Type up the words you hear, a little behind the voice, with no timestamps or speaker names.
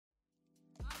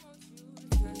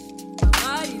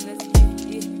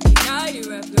United,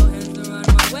 wrap your hands around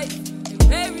my waist and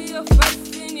bury your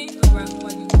face in it around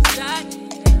when you decide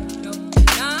it. No,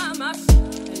 deny my soul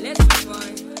and let's be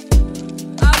fine.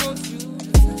 I want you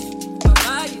to touch my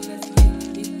body, let's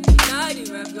be united,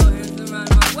 wrap your hands around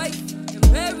my waist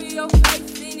and bury your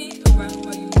face in it around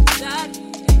when you decide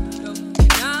it. No,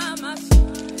 deny my soul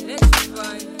and let's be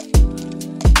fine.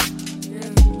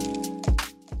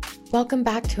 Welcome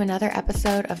back to another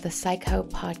episode of the Psycho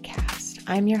Podcast.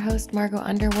 I'm your host, Margot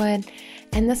Underwood,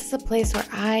 and this is a place where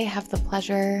I have the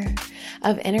pleasure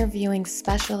of interviewing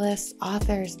specialists,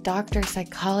 authors, doctors,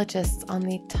 psychologists on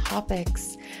the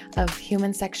topics of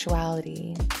human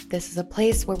sexuality. This is a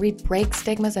place where we break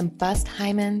stigmas and bust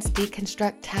hymens,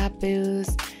 deconstruct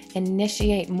taboos,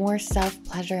 initiate more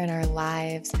self-pleasure in our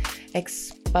lives,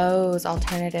 expose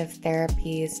alternative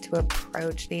therapies to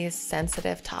approach these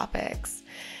sensitive topics.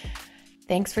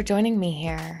 Thanks for joining me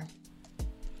here.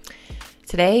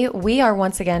 Today, we are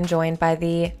once again joined by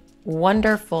the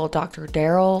wonderful Dr.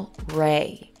 Darrel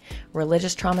Ray,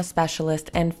 religious trauma specialist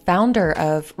and founder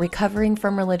of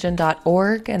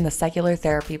recoveringfromreligion.org and the Secular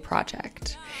Therapy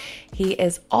Project. He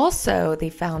is also the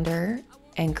founder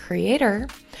and creator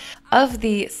of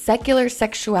the Secular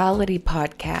Sexuality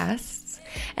Podcasts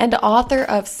and author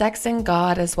of Sex and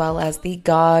God, as well as the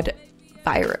God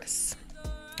Virus.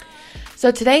 So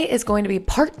today is going to be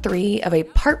part 3 of a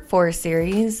part 4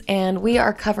 series, and we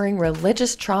are covering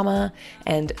religious trauma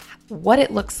and what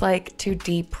it looks like to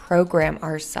deprogram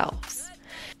ourselves.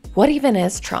 What even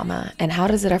is trauma, and how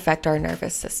does it affect our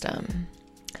nervous system?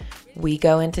 We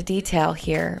go into detail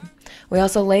here. We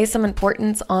also lay some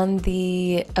importance on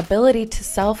the ability to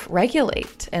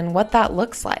self-regulate and what that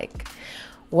looks like.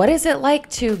 What is it like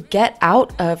to get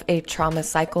out of a trauma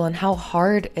cycle, and how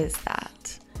hard is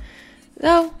that?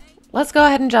 So, let's go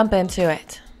ahead and jump into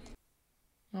it.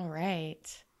 All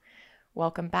right.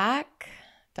 Welcome back,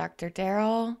 Dr.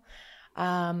 Darrel.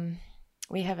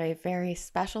 We have a very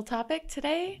special topic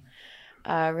today,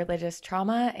 religious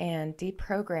trauma and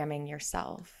deprogramming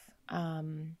yourself.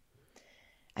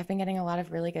 I've been getting a lot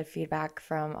of really good feedback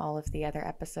from all of the other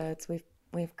episodes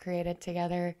we've created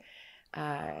together.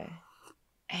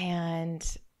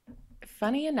 And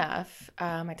funny enough,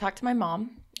 I talked to my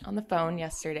mom on the phone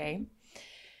yesterday.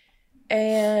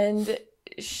 And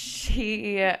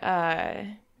she used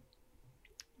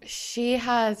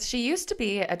to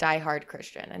be a diehard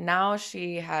Christian, and now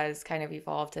she has kind of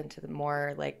evolved into the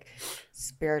more like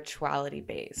spirituality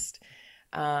based,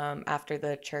 after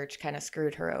the church kind of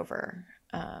screwed her over.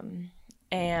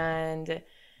 And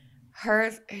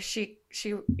she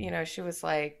was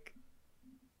like,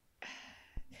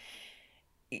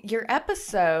 your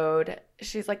episode,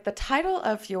 she's like, the title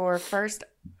of your first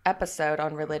episode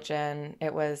on religion,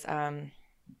 it was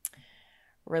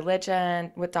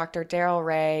Religion with Dr. Darrel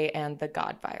Ray and the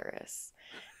God Virus.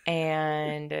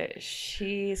 And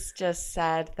she's just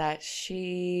said that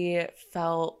she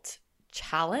felt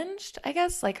challenged, I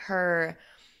guess, like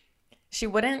she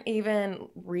wouldn't even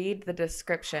read the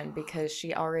description because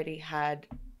she already had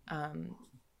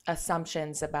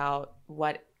assumptions about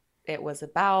what it was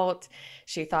about.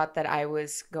 She thought that I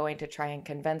was going to try and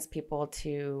convince people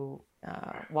to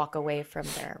walk away from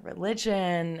their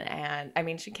religion. And I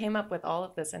mean, she came up with all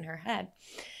of this in her head.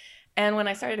 And when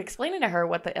I started explaining to her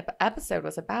what the episode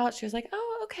was about, she was like,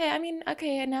 oh, okay. I mean,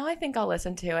 okay, now I think I'll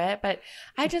listen to it. But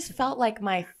I just felt like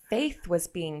my faith was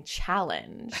being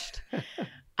challenged.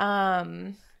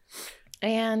 And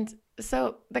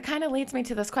so that kind of leads me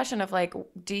to this question of like,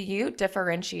 do you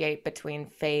differentiate between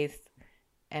faith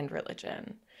and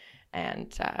religion?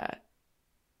 And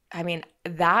I mean,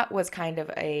 that was kind of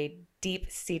a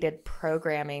deep-seated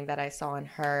programming that I saw in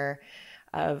her,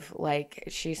 of like,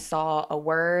 she saw a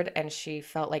word and she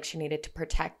felt like she needed to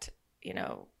protect,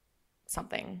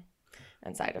 something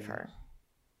inside of her.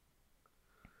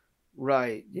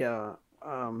 Right. Yeah.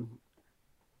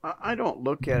 I don't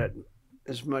look at it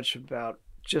as much about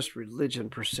just religion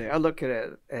per se. I look at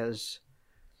it as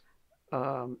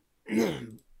the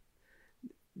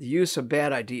use of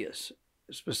bad ideas,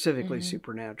 specifically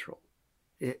supernatural.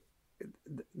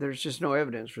 There's just no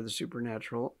evidence for the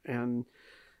supernatural, and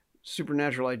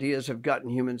supernatural ideas have gotten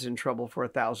humans in trouble for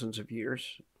thousands of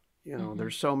years.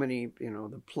 There's so many,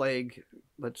 the plague,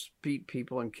 let's beat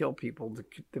people and kill people,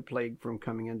 the plague from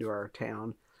coming into our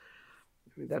town.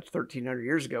 I mean, that's 1,300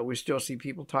 years ago. We still see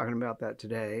people talking about that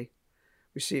today.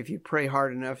 We see if you pray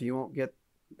hard enough, you won't get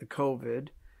the COVID.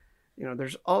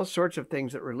 There's all sorts of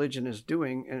things that religion is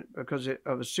doing because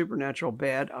of a supernatural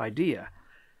bad idea.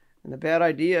 And the bad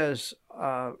ideas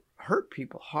hurt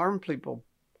people, harm people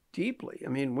deeply. I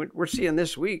mean, we're seeing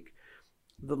this week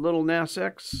the little Nas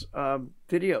X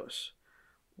videos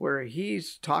where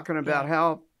he's talking about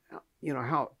how,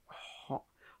 how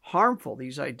harmful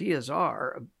these ideas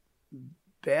are,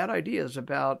 bad ideas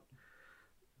about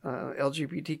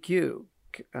LGBTQ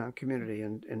community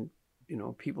and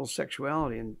people's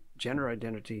sexuality and gender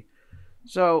identity.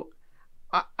 So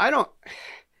I don't,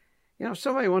 if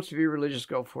somebody wants to be religious,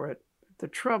 go for it. The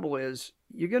trouble is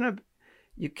you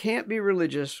can't be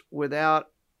religious without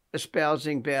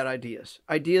espousing bad ideas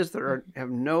that have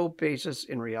no basis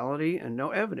in reality and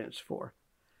no evidence for.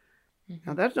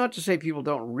 Now, that's not to say people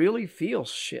don't really feel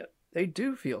shit. They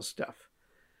do feel stuff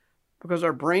because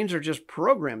our brains are just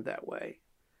programmed that way.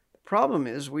 The problem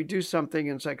is we do something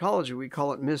in psychology. We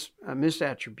call it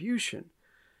misattribution.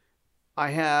 I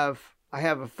have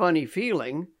a funny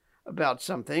feeling about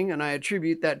something, and I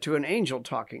attribute that to an angel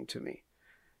talking to me.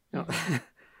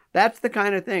 That's the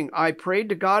kind of thing. I prayed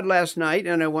to God last night,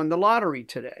 and I won the lottery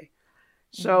today.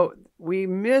 So we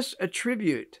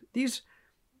misattribute these.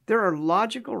 There are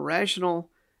logical, rational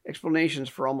explanations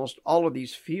for almost all of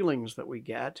these feelings that we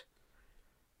get.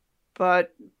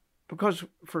 But because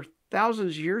for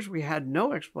thousands of years we had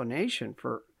no explanation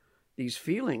for these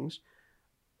feelings,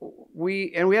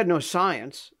 we had no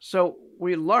science. So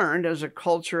we learned as a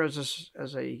culture, as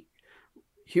a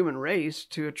human race,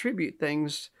 to attribute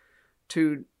things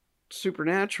to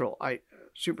supernatural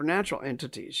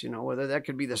entities, whether that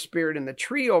could be the spirit in the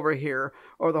tree over here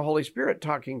or the Holy Spirit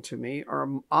talking to me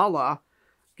or Allah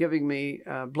giving me,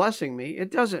 blessing me.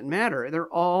 It doesn't matter. They're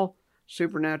all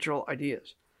supernatural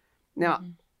ideas. Now,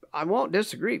 I won't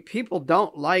disagree. People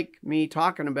don't like me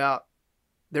talking about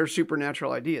their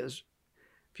supernatural ideas.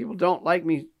 People don't like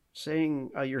me saying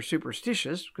you're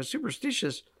superstitious, because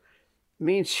superstitious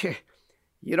means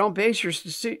you don't base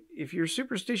if you're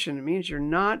superstition, it means you're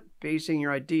not basing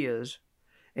your ideas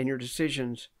and your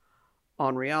decisions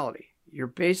on reality. You're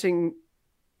basing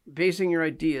your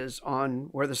ideas on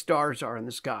where the stars are in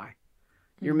the sky.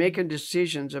 You're making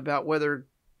decisions about whether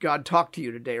God talked to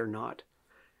you today or not.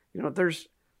 That's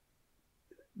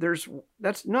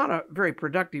not a very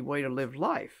productive way to live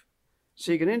life.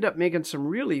 So you can end up making some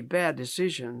really bad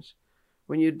decisions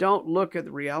when you don't look at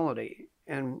the reality.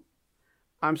 And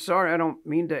I'm sorry,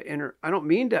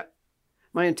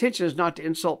 my intention is not to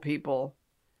insult people.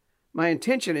 My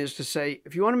intention is to say,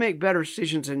 if you want to make better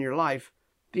decisions in your life,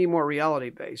 be more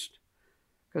reality-based.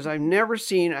 Because I've never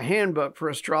seen a handbook for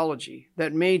astrology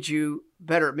that made you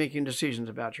better at making decisions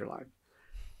about your life.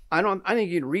 I think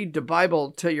you can read the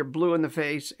Bible till you're blue in the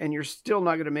face and you're still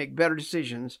not going to make better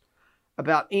decisions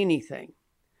about anything.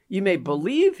 You may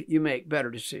believe you make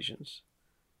better decisions.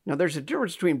 Now, there's a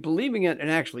difference between believing it and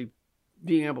actually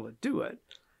being able to do it.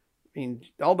 I mean,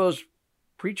 all those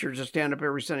preachers that stand up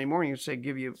every Sunday morning and say,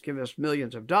 give us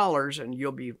millions of dollars and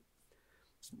you'll be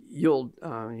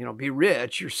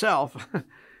rich yourself.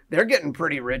 They're getting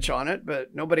pretty rich on it,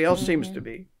 but nobody else seems to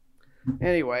be.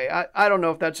 Anyway, I don't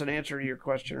know if that's an answer to your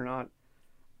question or not.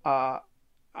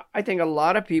 I think a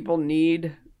lot of people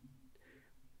need,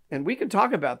 and we can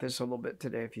talk about this a little bit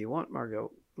today if you want,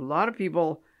 Margot. A lot of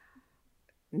people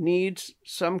need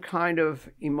some kind of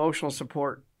emotional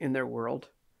support in their world.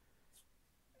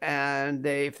 And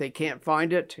if they can't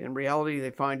find it in reality,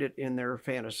 they find it in their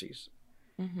fantasies.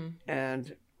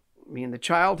 And I mean, the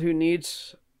child who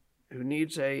needs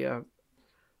a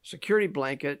security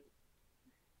blanket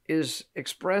is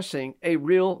expressing a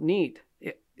real need.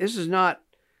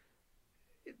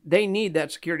 They need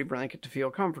that security blanket to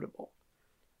feel comfortable.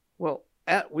 Well,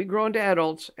 we grow into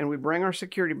adults and we bring our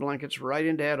security blankets right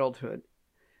into adulthood.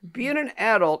 Being an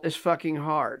adult is fucking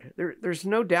hard. There's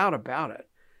no doubt about it.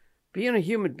 Being a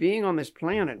human being on this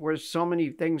planet where so many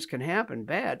things can happen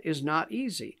bad is not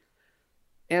easy.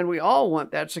 And we all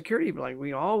want that security blanket.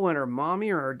 We all want our mommy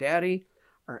or our daddy,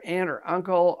 our aunt or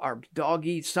uncle, our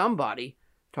doggy, somebody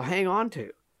to hang on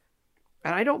to.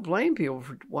 And I don't blame people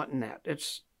for wanting that.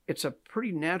 It's a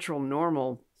pretty natural,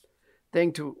 normal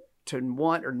thing to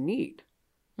want or need.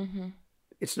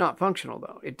 It's not functional,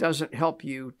 though. It doesn't help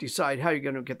you decide how you're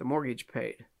going to get the mortgage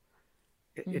paid.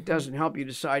 It doesn't help you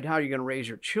decide how you're going to raise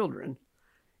your children.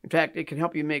 In fact, it can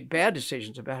help you make bad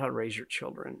decisions about how to raise your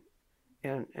children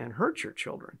and hurt your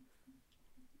children.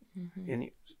 And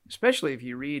especially if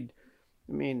you read,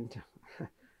 I mean,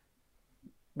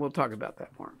 we'll talk about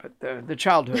that more, but the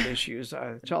childhood issues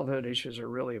are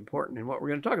really important in what we're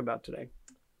going to talk about today.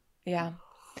 Yeah,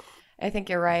 I think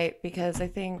you're right, because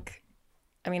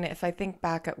if I think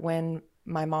back at when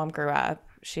my mom grew up,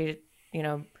 she,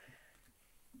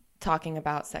 talking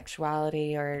about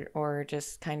sexuality or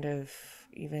just kind of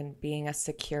even being a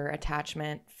secure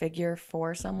attachment figure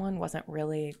for someone wasn't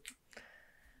really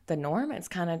the norm. It's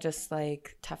kind of just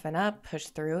like toughen up, push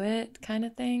through it kind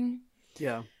of thing.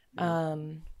 Yeah.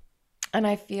 And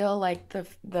I feel like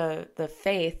the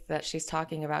faith that she's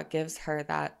talking about gives her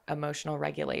that emotional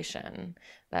regulation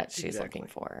that she's looking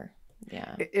for.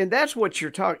 Yeah. And that's what you're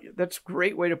talking. That's a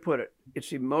great way to put it.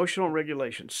 It's emotional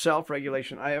regulation,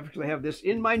 self-regulation. I actually have this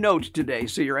in my notes today,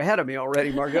 so you're ahead of me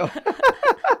already, Margot.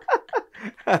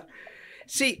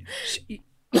 See,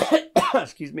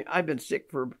 excuse me. I've been sick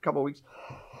for a couple of weeks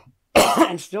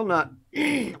and still not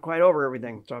quite over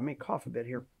everything. So I may cough a bit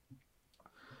here.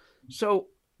 So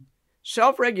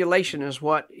self-regulation is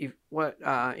what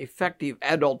effective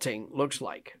adulting looks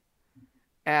like.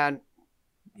 And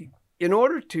in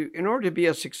order to be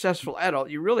a successful adult,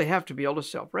 you really have to be able to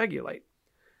self-regulate.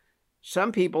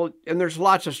 Some people, and there's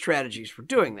lots of strategies for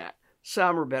doing that.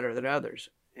 Some are better than others.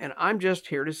 And I'm just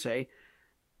here to say,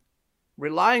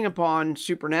 relying upon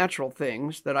supernatural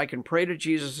things that I can pray to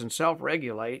Jesus and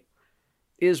self-regulate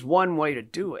is one way to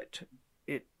do it.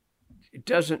 It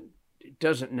doesn't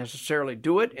necessarily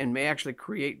do it, and may actually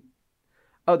create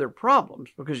other problems,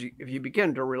 because if you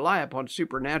begin to rely upon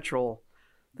supernatural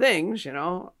things,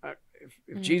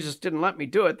 if Jesus didn't let me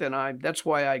do it, then that's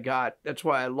why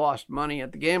I lost money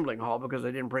at the gambling hall, because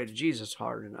I didn't pray to Jesus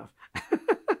hard enough.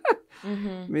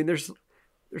 I mean, there's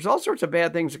all sorts of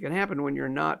bad things that can happen when you're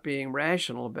not being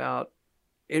rational about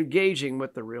engaging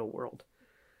with the real world.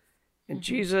 And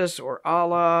Jesus or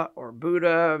Allah or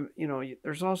Buddha,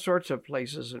 there's all sorts of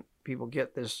places that people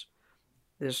get this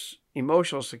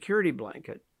emotional security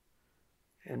blanket.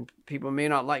 And people may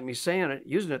not like me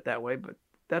using it that way, but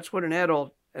that's what an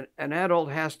adult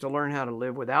has to learn how to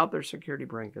live without their security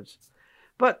blankets.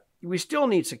 But we still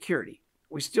need security.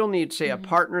 We still need, say, a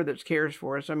partner that cares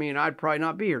for us. I mean, I'd probably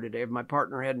not be here today if my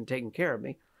partner hadn't taken care of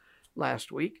me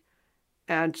last week.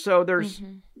 And so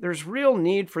there's real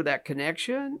need for that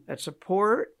connection, that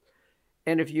support.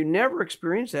 And if you never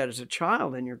experience that as a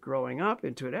child and you're growing up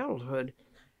into adulthood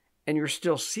and you're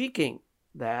still seeking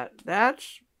that,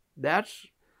 that's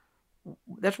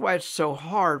why it's so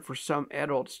hard for some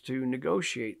adults to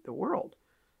negotiate the world.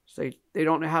 So they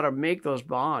don't know how to make those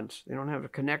bonds. They don't know how to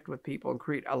connect with people and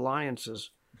create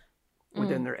alliances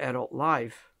within their adult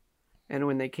life. And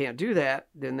when they can't do that,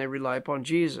 then they rely upon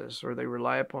Jesus, or they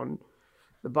rely upon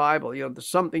the Bible.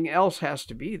 Something else has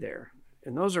to be there.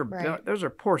 And those are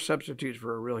poor substitutes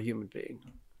for a real human being.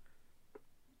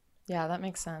 Yeah, that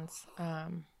makes sense.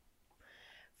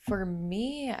 For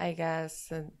me, I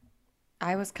guess,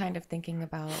 I was kind of thinking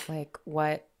about like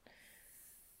what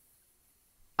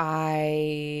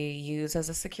I use as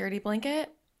a security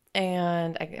blanket.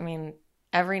 And I mean,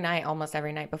 almost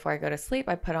every night before I go to sleep,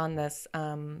 I put on this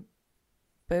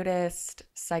Buddhist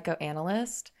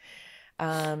psychoanalyst.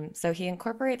 So he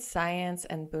incorporates science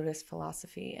and Buddhist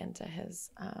philosophy into his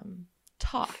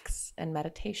talks and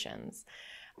meditations.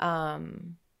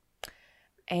 And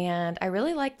I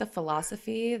really like the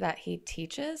philosophy that he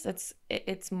teaches.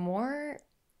 It's more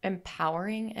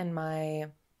empowering in my,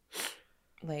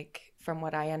 like, from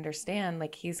what I understand,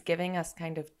 like he's giving us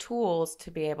kind of tools to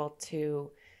be able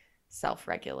to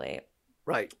self-regulate.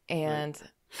 Right. And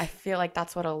I feel like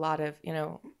that's what a lot of,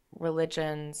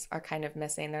 religions are kind of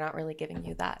missing. They're not really giving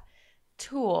you that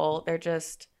tool. They're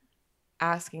just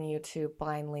asking you to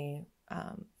blindly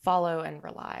follow and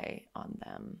rely on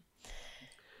them.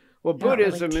 Well,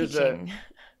 Buddhism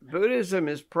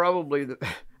is probably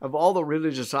of all the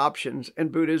religious options,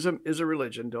 and Buddhism is a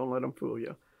religion. Don't let them fool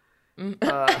you.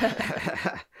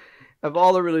 Of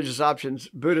all the religious options,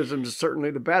 Buddhism is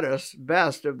certainly the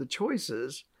best of the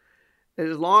choices,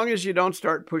 as long as you don't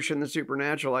start pushing the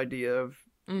supernatural idea of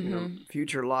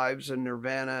future lives and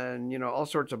nirvana and all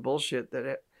sorts of bullshit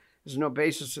that has no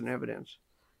basis in evidence.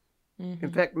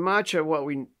 In fact, much of what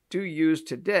we do use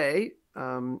today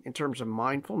in terms of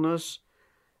mindfulness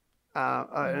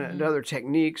and other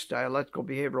techniques, dialectical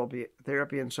behavioral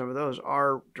therapy, and some of those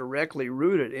are directly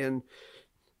rooted in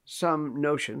some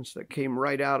notions that came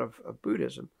right out of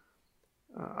Buddhism.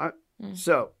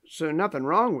 So nothing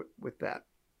wrong with that.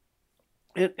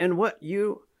 And what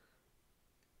you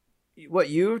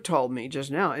told me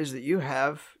just now is that you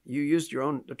used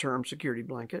the term security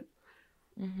blanket.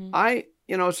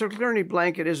 Security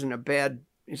blanket isn't a bad.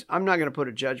 I'm not going to put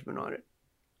a judgment on it.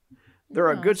 There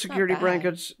are good security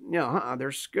blankets.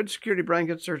 There's good security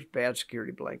blankets. There's bad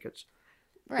security blankets.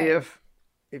 Right.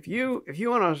 If you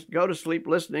want to go to sleep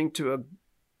listening to a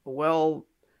well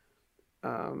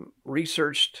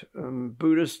researched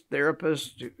Buddhist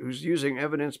therapist who's using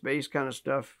evidence-based kind of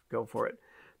stuff, go for it.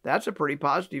 That's a pretty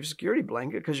positive security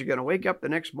blanket, because you're going to wake up the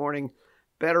next morning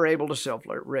better able to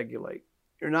self-regulate.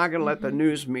 You're not going to let the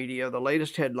news media, the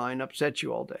latest headline, upset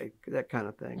you all day, that kind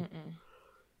of thing.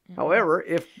 However,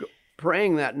 if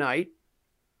praying that night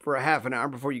for a half an hour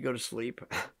before you go to sleep,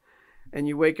 and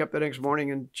you wake up the next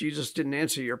morning and Jesus didn't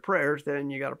answer your prayers, then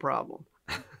you got a problem.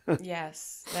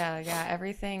 Yes. Yeah.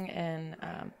 Everything in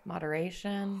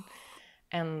moderation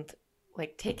and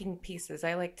like taking pieces.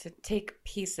 I like to take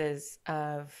pieces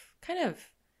of kind of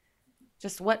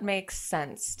just what makes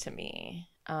sense to me.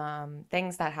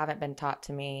 Things that haven't been taught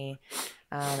to me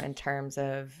in terms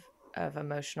of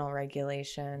emotional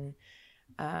regulation.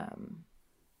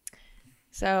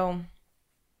 So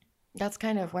that's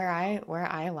kind of where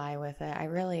I lie with it. I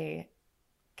really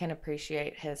can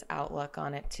appreciate his outlook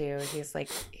on it too.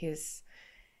 He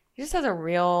just has a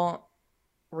real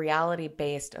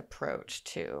reality-based approach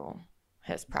to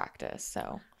his practice.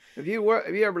 So have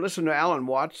you ever listened to Alan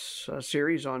Watts'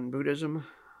 series on Buddhism?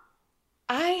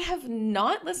 I have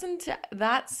not listened to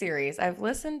that series. I've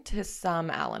listened to some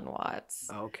Alan Watts.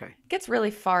 Okay. It gets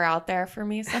really far out there for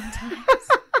me sometimes.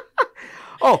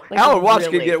 Oh, like Alan Watts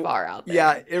really can get far out there.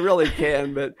 Yeah, it really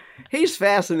can. But he's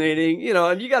fascinating,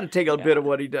 and you got to take a bit of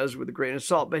what he does with a grain of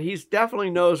salt. But he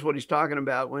definitely knows what he's talking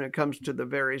about when it comes to the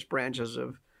various branches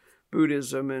of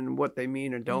Buddhism and what they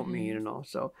mean and don't mean and all.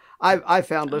 So I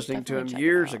found listening to him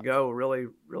years ago really,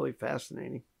 really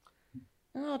fascinating.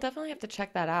 I'll definitely have to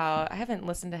check that out. I haven't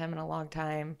listened to him in a long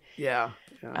time. Yeah.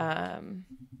 Well,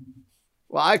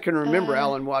 I can remember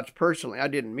Alan Watts personally. I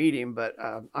didn't meet him, but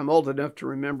I'm old enough to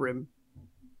remember him.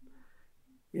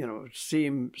 See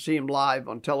him live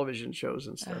on television shows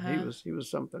and stuff. He was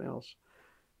something else.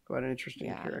 Quite an interesting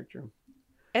character.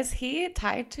 Is he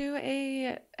tied to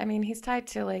he's tied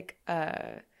to like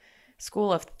a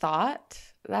school of thought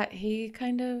that he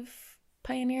kind of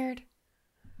pioneered?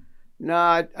 No,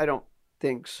 I don't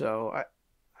think so.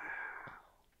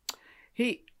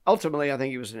 He ultimately, I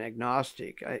think he was an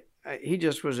agnostic. He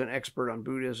just was an expert on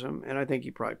Buddhism, and I think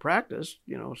he probably practiced,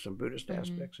 some Buddhist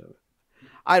aspects of it.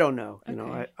 I don't know.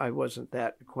 Okay. I wasn't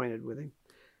that acquainted with him.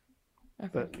 Okay.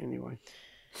 But anyway.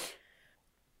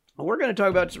 We're going to talk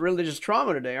about religious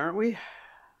trauma today, aren't we?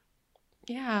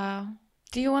 Yeah.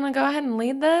 Do you want to go ahead and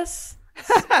lead this?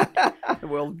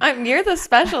 Well, you're the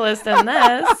specialist in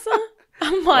this.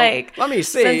 I'm like, well, let me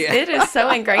see. Since it is so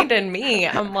ingrained in me,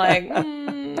 I'm like,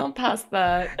 I'll pass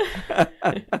that.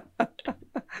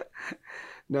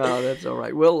 No, that's all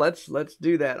right. Well, let's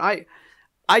do that.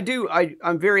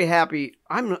 I'm very happy.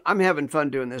 I'm having fun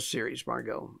doing this series,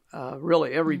 Margot.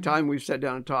 Really, every time we've sat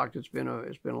down and talked, it's been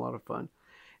a lot of fun,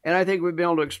 and I think we've been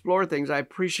able to explore things. I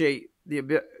appreciate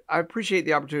the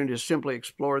opportunity to simply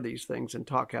explore these things and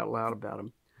talk out loud about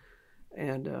them.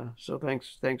 And so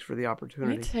thanks for the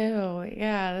opportunity. Me too.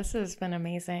 Yeah, this has been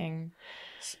amazing.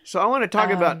 So I want to talk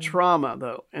about trauma,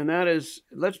 though, and that is,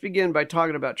 let's begin by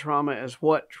talking about trauma as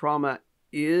what trauma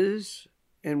is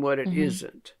and what it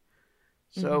isn't.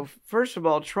 So first of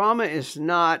all, trauma is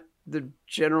not the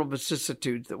general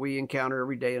vicissitudes that we encounter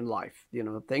every day in life.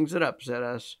 Things that upset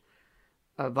us,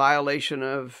 a violation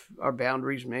of our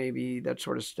boundaries, maybe that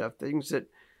sort of stuff. Things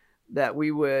that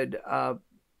we would,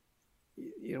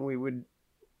 we would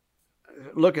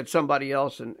look at somebody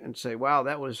else and say, "Wow,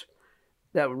 that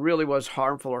really was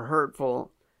harmful or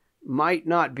hurtful." Might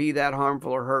not be that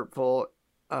harmful or hurtful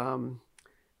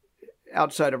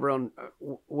outside of our own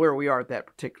where we are at that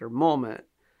particular moment.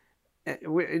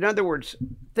 In other words,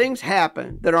 things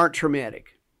happen that aren't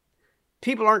traumatic.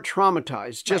 People aren't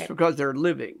traumatized just because they're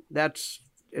living.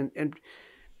 And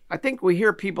I think we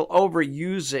hear people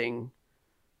overusing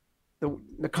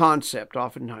the concept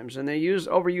oftentimes, and they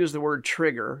overuse the word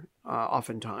trigger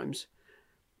oftentimes.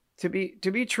 To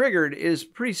be triggered is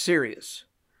pretty serious.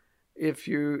 If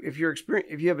you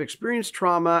have experienced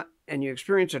trauma and you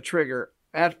experience a trigger,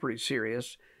 that's pretty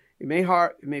serious. It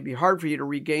may be hard for you to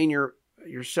regain your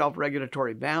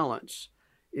self-regulatory balance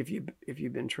if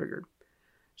you've been triggered.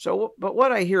 So, but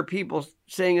what I hear people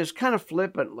saying is kind of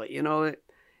flippantly,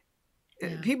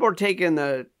 people are taking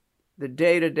the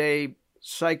day-to-day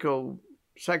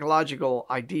psychological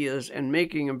ideas and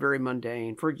making them very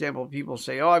mundane. For example, people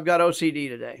say, "Oh, I've got OCD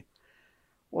today."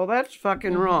 Well, that's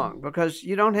fucking wrong, because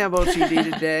you don't have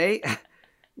OCD today.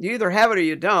 You either have it or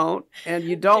you don't, and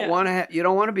you don't want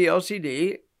to be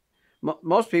OCD.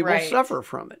 Most people suffer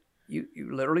from it. You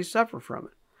literally suffer from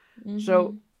it.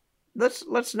 So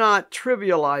let's not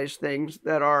trivialize things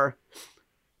that are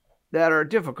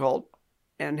difficult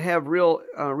and have real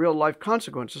life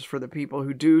consequences for the people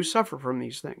who do suffer from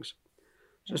these things.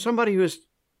 So somebody who has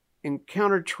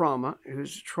encountered trauma,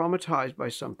 who's traumatized by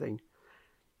something,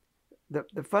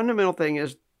 the fundamental thing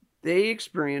is they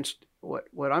experienced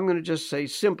what I'm going to just say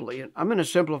simply, and I'm going to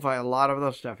simplify a lot of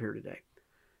the stuff here today,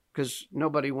 because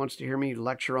nobody wants to hear me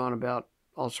lecture on about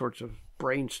all sorts of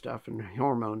brain stuff and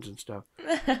hormones and stuff.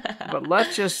 But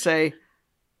let's just say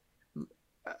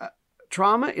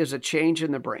trauma is a change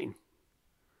in the brain.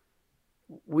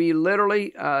 We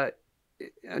literally,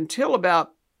 until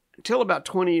about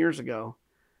 20 years ago,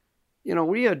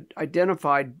 we had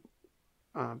identified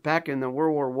back in the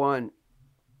World War I,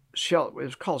 it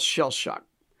was called shell shock.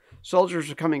 Soldiers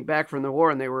were coming back from the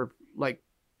war and they were like,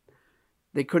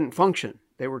 they couldn't function.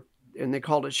 And they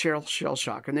called it shell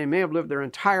shock. And they may have lived their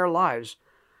entire lives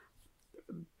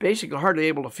basically hardly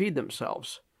able to feed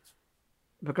themselves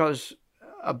because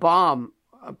a bomb,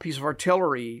 a piece of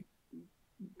artillery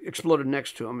exploded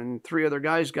next to them and 3 other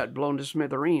guys got blown to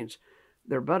smithereens,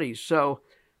 their buddies. So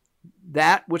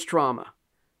that was trauma.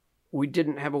 We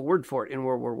didn't have a word for it in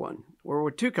World War I. World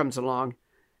War II comes along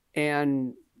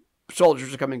and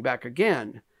soldiers are coming back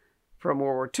again from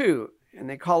World War II, and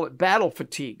they call it battle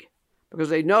fatigue because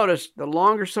they noticed the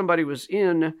longer somebody was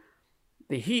in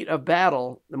the heat of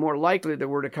battle, the more likely they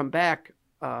were to come back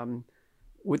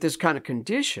with this kind of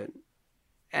condition.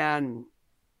 And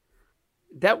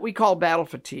that we call battle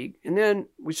fatigue. And then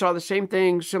we saw the same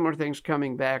thing, similar things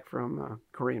coming back from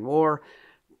Korean War.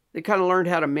 They kind of learned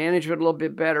how to manage it a little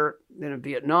bit better. Then in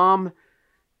Vietnam,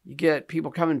 you get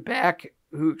people coming back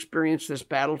who experience this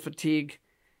battle fatigue.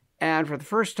 And for the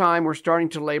first time, we're starting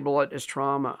to label it as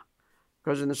trauma.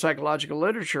 Because in the psychological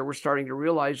literature, we're starting to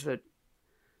realize that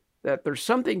there's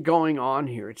something going on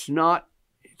here. It's not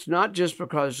just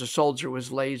because the soldier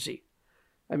was lazy.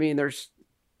 I mean,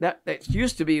 that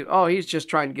used to be, he's just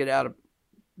trying to get out of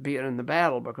being in the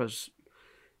battle because,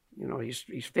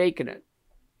 he's faking it.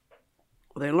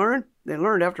 Well, they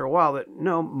learned after a while that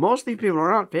no, most of these people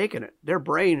are not faking it. Their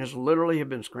brain has literally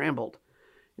been scrambled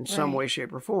in some way,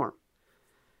 shape, or form.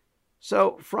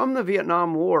 So from the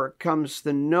Vietnam War comes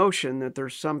the notion that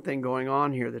there's something going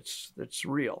on here that's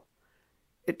real.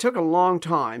 It took a long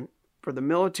time for the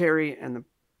military and the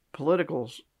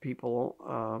political people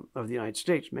of the United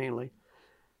States mainly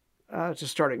to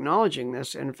start acknowledging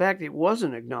this. And in fact, it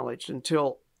wasn't acknowledged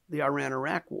until the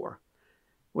Iran-Iraq War,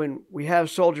 when we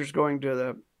have soldiers going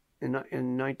to in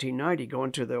 1990,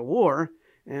 going to the war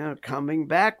and coming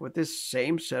back with this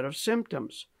same set of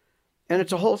symptoms. And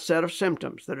it's a whole set of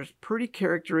symptoms that is pretty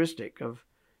characteristic of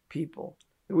people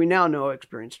that we now know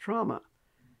experience trauma.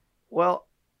 Well,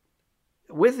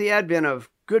 with the advent of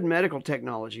good medical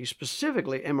technology,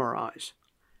 specifically MRIs,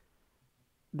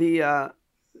 the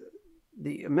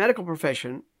medical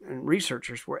profession and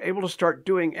researchers were able to start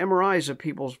doing MRIs of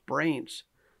people's brains.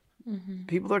 Mm-hmm.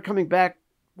 People that are coming back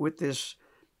with this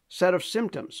set of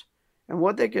symptoms. And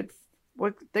what they could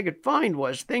find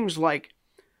was things like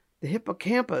the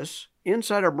hippocampus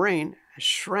inside our brain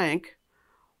shrank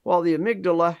while the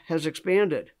amygdala has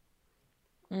expanded.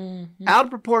 Mm-hmm. Out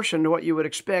of proportion to what you would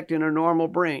expect in a normal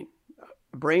brain.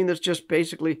 A brain that's just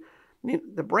basically,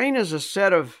 the brain is a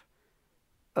set of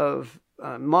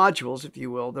modules, if you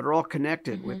will, that are all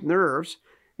connected mm-hmm. with nerves.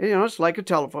 And, it's like a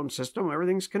telephone system.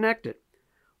 Everything's connected.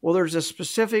 Well, there's a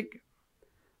specific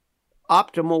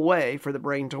optimal way for the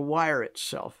brain to wire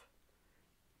itself.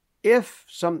 If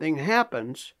something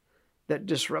happens that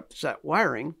disrupts that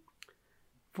wiring,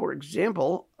 for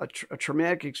example, a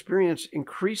traumatic experience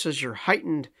increases your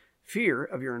heightened fear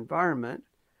of your environment,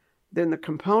 then the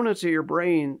components of your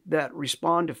brain that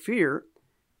respond to fear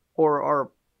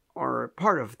or are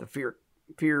part of the fear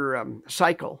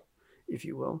cycle, if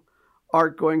you will,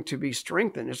 are going to be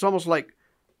strengthened. It's almost like,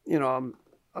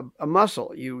 a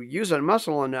muscle. You use a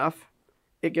muscle enough,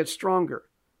 it gets stronger.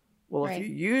 Well, if you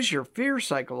use your fear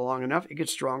cycle long enough, it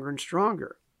gets stronger and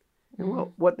stronger. Mm-hmm.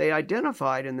 And what they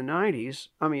identified in the 90s,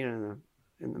 in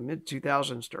the mid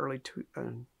 2000s to late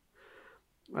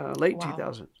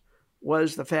 2000s,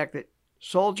 was the fact that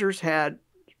soldiers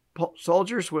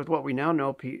with what we now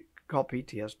know call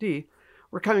PTSD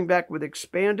were coming back with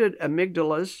expanded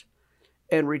amygdalas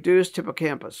and reduced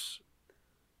hippocampus,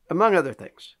 among other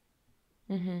things.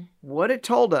 Mm-hmm. What it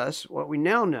told us, what we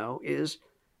now know, is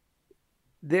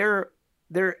they're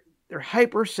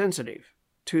hypersensitive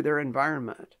to their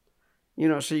environment.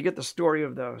 So you get the story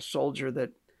of the soldier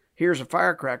that hears a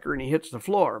firecracker and he hits the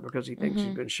floor because he thinks mm-hmm.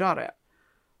 he's been shot at.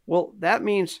 Well, that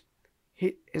means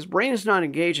his brain is not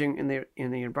engaging in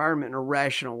the environment in a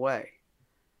rational way.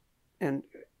 And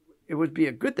it would be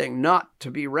a good thing not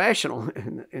to be rational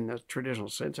in the traditional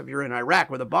sense if you're in Iraq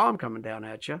with a bomb coming down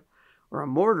at you, or a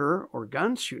mortar or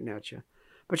guns shooting at you.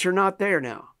 But you're not there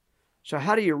now. So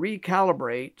how do you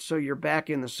recalibrate so you're back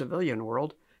in the civilian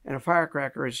world and a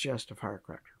firecracker is just a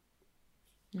firecracker?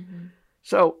 Mm-hmm.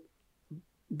 So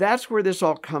that's where this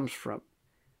all comes from.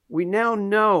 We now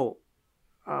know,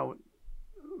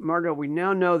 Margot,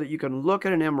 that you can look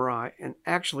at an MRI and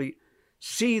actually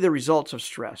see the results of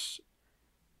stress,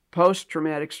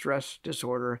 post-traumatic stress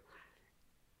disorder,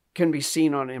 can be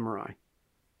seen on MRI.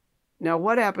 Now,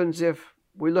 what happens if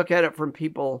we look at it from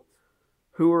people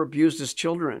who were abused as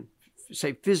children,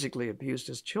 say physically abused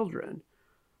as children?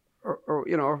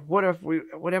 Or what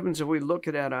happens if we look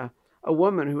at a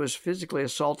woman who is physically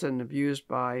assaulted and abused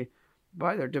by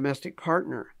their domestic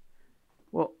partner?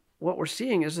 Well, what we're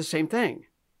seeing is the same thing.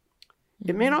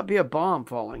 It may not be a bomb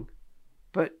falling,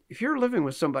 but if you're living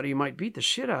with somebody who might beat the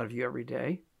shit out of you every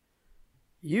day,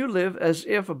 you live as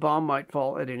if a bomb might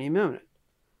fall at any minute.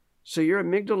 So your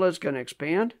amygdala is going to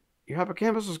expand. Your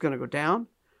hippocampus is going to go down.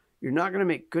 You're not going to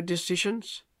make good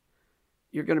decisions.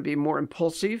 You're going to be more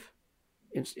impulsive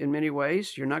in many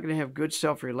ways. You're not going to have good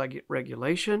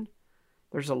self-regulation.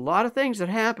 There's a lot of things that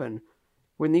happen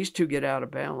when these two get out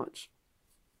of balance.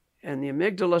 And the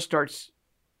amygdala starts,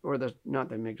 or not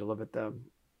the amygdala, but the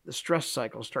stress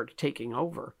cycle starts taking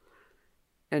over.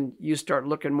 And you start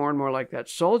looking more and more like that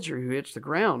soldier who hits the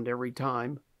ground every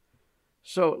time.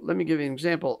 So let me give you an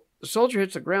example. The soldier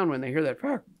hits the ground when they hear that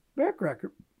backcracker.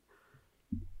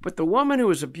 But the woman who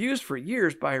was abused for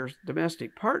years by her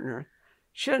domestic partner,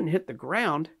 she doesn't hit the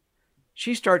ground.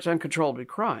 She starts uncontrollably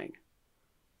crying.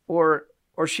 Or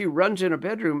she runs in a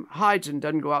bedroom, hides, and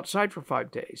doesn't go outside for 5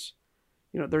 days.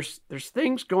 There's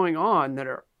things going on that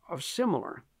are of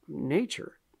similar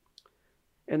nature.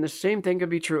 And the same thing could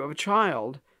be true of a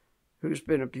child who's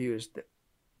been abused.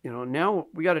 Now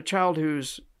we got a child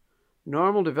whose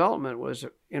normal development was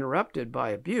interrupted by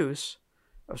abuse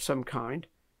of some kind,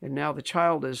 and now the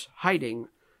child is hiding.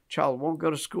 Child won't go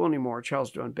to school anymore.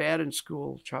 Child's doing bad in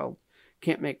school. Child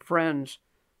can't make friends.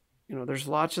 There's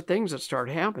lots of things that start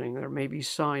happening. There may be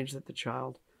signs that the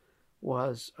child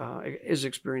is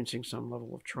experiencing some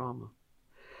level of trauma.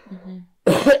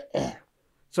 Mm-hmm.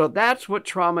 So that's what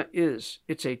trauma is.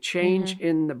 It's a change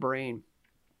in the brain.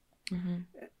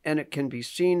 And it can be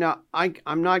seen. Now,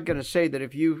 I'm not going to say that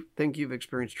if you think you've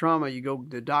experienced trauma, you go to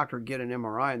the doctor, get an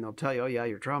MRI, and they'll tell you, oh, yeah,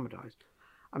 you're traumatized.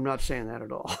 I'm not saying that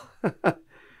at all.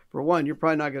 For one, you're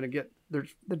probably not going to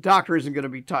the doctor isn't going to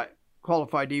be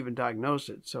qualified to even diagnose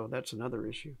it. So that's another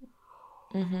issue.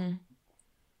 I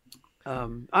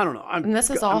don't know. And this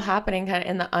is all happening kind of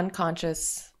in the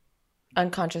unconscious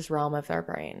realm of their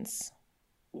brains.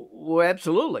 Well,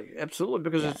 absolutely.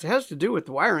 Because it has to do with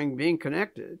the wiring being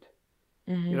connected.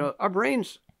 Our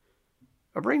brains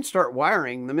start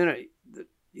wiring the minute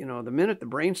the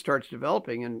brain starts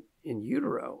developing in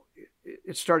utero.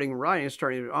 It's starting writing. It's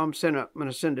starting. I'm going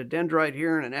to send a dendrite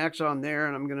here and an axon there,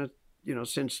 and I'm going to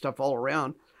send stuff all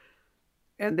around.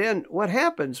 And then what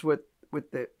happens with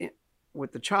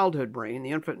the childhood brain,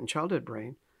 the infant and childhood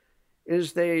brain,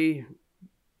 is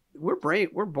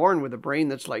we're born with a brain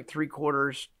that's like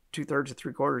 2/3 to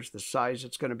 3/4 the size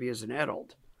it's going to be as an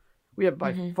adult. We have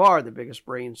by far the biggest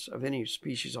brains of any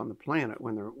species on the planet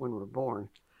when we're born,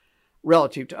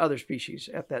 relative to other species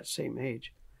at that same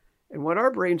age. And what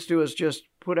our brains do is just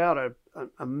put out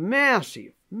a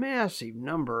massive, massive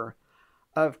number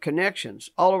of connections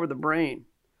all over the brain.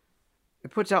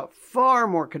 It puts out far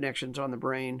more connections on the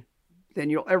brain than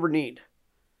you'll ever need.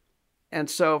 And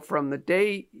so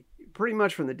pretty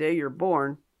much from the day you're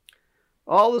born,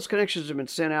 all those connections have been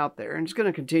sent out there, and it's going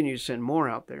to continue to send more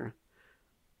out there.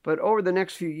 But over the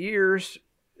next few years,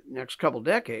 next couple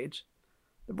decades,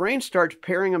 the brain starts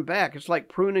paring them back. It's like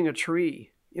pruning a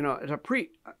tree.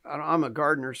 I'm a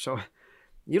gardener, so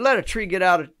you let a tree get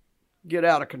out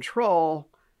of control,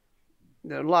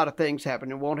 then a lot of things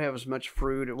happen. It won't have as much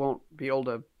fruit. It won't be able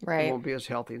to. Right. It won't be as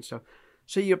healthy and stuff.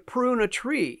 So you prune a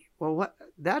tree. Well,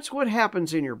 that's what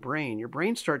happens in your brain. Your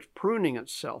brain starts pruning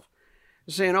itself,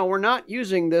 saying, "Oh, we're not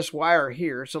using this wire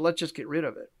here, so let's just get rid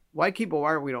of it. Why keep a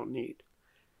wire we don't need?"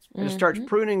 And it starts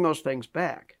pruning those things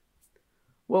back.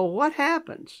 Well, what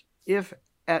happens if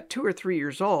at 2 or 3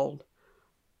 years old,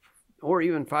 or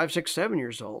even 5, 6, 7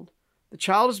 years old, the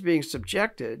child is being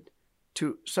subjected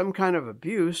to some kind of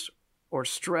abuse or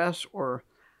stress or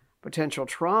potential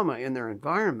trauma in their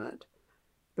environment?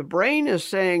 The brain is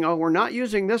saying, oh, we're not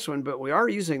using this one, but we are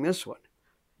using this one.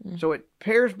 So it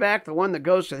pares back the one that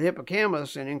goes to the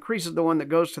hippocampus and increases the one that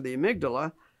goes to the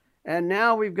amygdala. And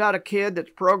now we've got a kid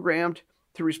that's programmed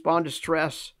to respond to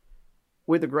stress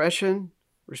with aggression,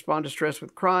 respond to stress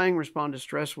with crying, respond to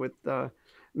stress with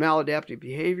maladaptive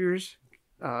behaviors,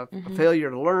 a failure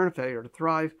to learn, a failure to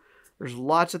thrive. There's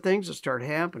lots of things that start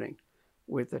happening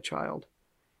with the child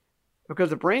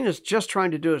because the brain is just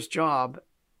trying to do its job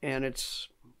and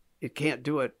it can't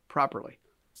do it properly.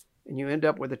 And you end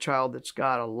up with a child that's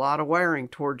got a lot of wiring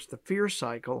towards the fear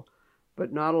cycle,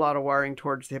 but not a lot of wiring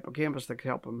towards the hippocampus that can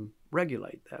help them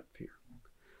regulate that fear.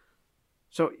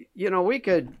 So,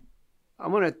 I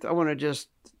want to just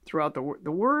throw out the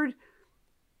word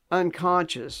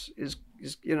unconscious is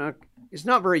is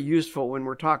not very useful when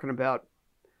we're talking about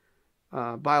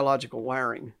biological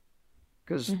wiring,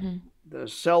 because the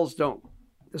cells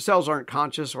aren't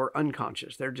conscious or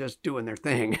unconscious. They're just doing their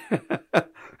thing.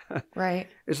 Right.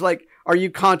 It's like, are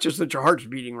you conscious that your heart's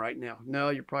beating right now? No,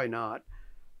 you're probably not.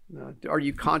 Are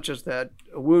you conscious that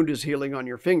a wound is healing on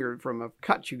your finger from a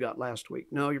cut you got last week?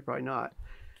 No, you're probably not.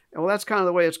 Well, that's kind of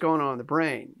the way it's going on in the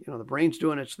brain. The brain's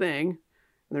doing its thing,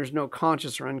 and there's no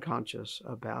conscious or unconscious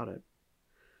about it.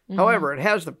 However, it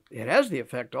has the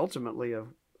effect ultimately of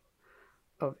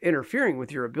interfering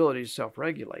with your ability to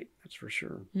self-regulate. That's for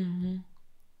sure.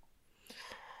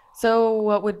 So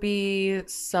what would be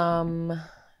some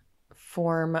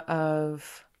form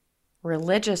of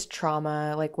religious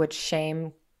trauma? Like, would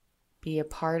shame be a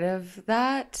part of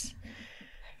that?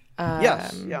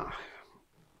 Yes. Yeah.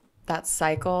 That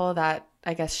cycle, that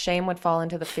I guess shame would fall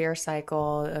into the fear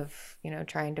cycle of,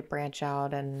 trying to branch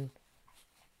out and,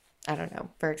 I don't know,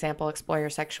 for example, explore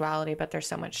your sexuality, but there's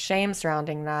so much shame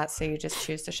surrounding that. So you just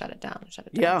choose to shut it down. Shut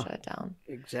it down.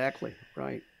 Exactly.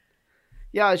 Right.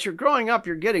 Yeah. As you're growing up,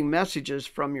 you're getting messages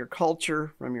from your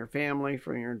culture, from your family,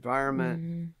 from your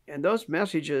environment. And those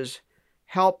messages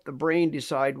help the brain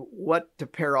decide what to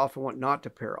pair off and what not to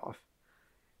pair off.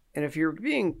 And if you're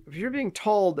being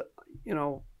told,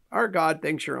 our God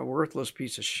thinks you're a worthless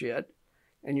piece of shit,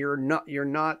 and you're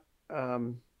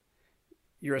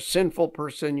a sinful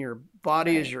person, your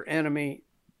body is your enemy,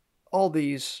 all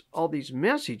these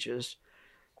messages.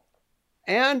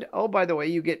 And, oh, by the way,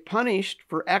 you get punished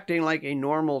for acting like a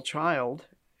normal child,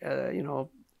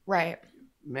 right,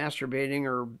 masturbating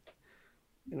or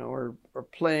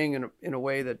playing in a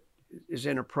way that is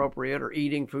inappropriate, or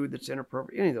eating food that's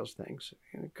inappropriate, any of those things.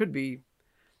 And it could be,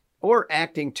 or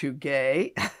acting too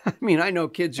gay. I mean, I know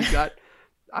kids who got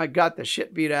the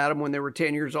shit beat out of them when they were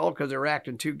 10 years old because they were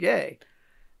acting too gay.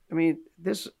 I mean,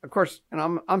 this, of course,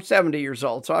 and I'm 70 years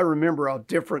old, so I remember a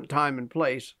different time and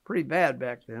place. Pretty bad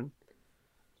back then.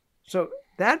 So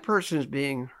that person is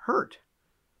being hurt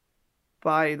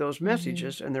by those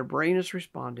messages, and their brain is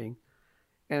responding.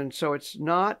 And so it's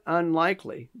not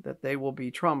unlikely that they will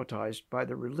be traumatized by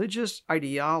the religious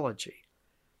ideology.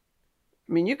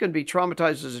 I mean, you can be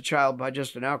traumatized as a child by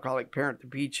just an alcoholic parent that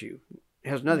beats you. It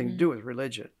has nothing to do with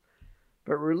religion.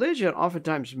 But religion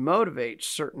oftentimes motivates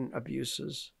certain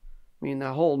abuses. I mean,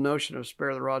 the whole notion of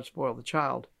spare the rod, spoil the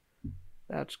child,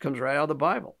 that comes right out of the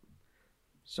Bible.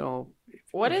 So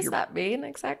what does that mean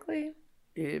exactly?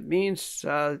 It means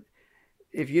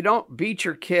if you don't beat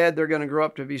your kid, they're going to grow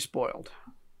up to be spoiled.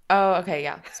 Oh, okay,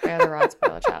 yeah. Spare the rod,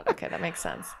 spoil the child. Okay, that makes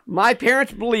sense. My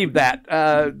parents believed that.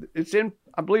 It's in,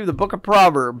 I believe, the book of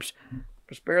Proverbs.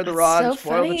 Spare the rod, so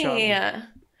spoil funny. the child.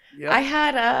 Yep. I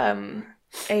had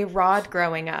a rod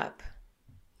growing up.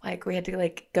 Like, we had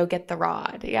to go get the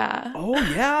rod. Yeah. Oh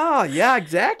yeah,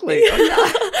 exactly. Oh,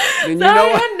 yeah. So I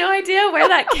had no idea where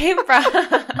that came from.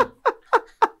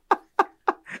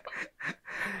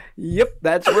 Yep,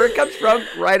 that's where it comes from,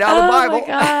 right out of the Bible. Oh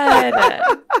my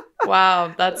God.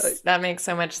 Wow, that makes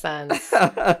so much sense.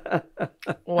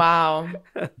 Wow.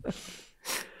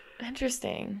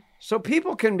 Interesting. So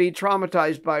people can be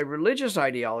traumatized by religious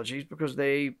ideologies because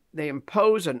they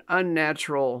impose an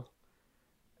unnatural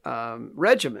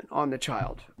regimen on the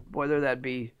child, whether that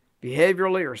be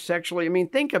behaviorally or sexually. I mean,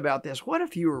 think about this. What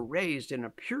if you were raised in a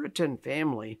Puritan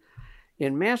family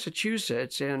in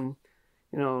Massachusetts in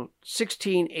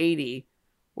 1680,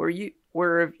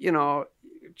 where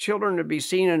children to be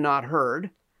seen and not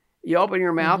heard. You open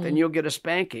your mouth and you'll get a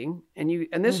spanking, and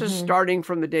this is starting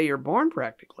from the day you're born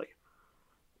practically.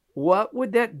 What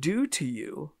would that do to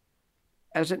you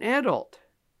as an adult?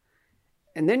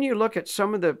 And then you look at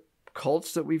some of the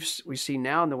cults that we see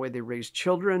now and the way they raise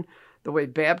children, the way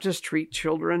Baptists treat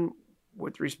children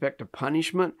with respect to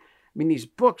punishment. I mean,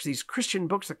 these Christian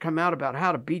books that come out about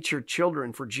how to beat your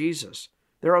children for Jesus.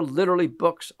 There are literally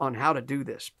books on how to do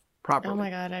this properly. Oh my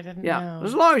God, I didn't know.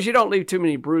 As long as you don't leave too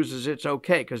many bruises, it's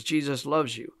okay because Jesus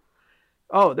loves you.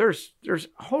 Oh, there's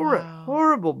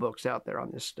horrible books out there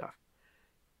on this stuff.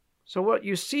 So what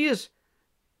you see is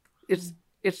it's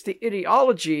the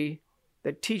ideology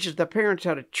that teaches the parents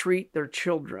how to treat their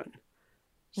children.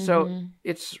 So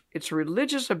it's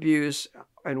religious abuse,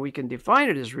 and we can define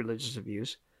it as religious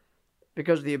abuse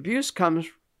because the abuse comes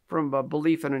from a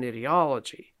belief in an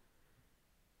ideology.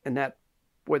 And that,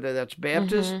 whether that's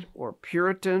Baptist or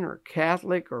Puritan or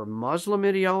Catholic or Muslim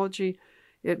ideology,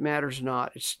 it matters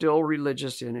not. It's still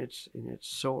religious in its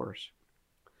source.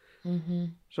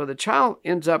 So the child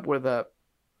ends up with a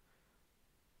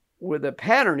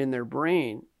pattern in their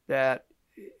brain that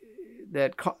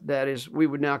is we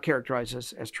would now characterize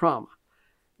as trauma.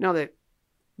 Now that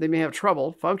they may have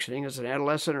trouble functioning as an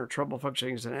adolescent or trouble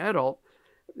functioning as an adult.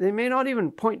 They may not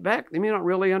even point back. They may not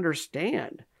really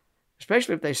understand,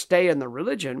 especially if they stay in the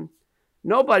religion.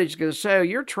 Nobody's going to say, oh,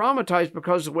 you're traumatized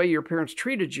because of the way your parents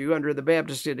treated you under the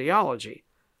Baptist ideology.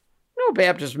 No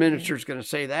Baptist minister is going to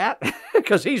say that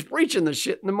because he's preaching the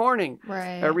shit in the morning,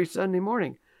 every Sunday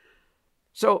morning.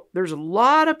 So there's a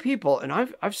lot of people, and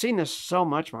I've seen this so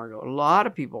much, Margot, a lot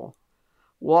of people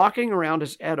walking around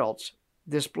as adults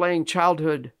displaying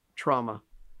childhood trauma.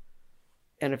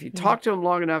 And if you talk to them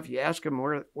long enough, you ask them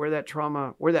where that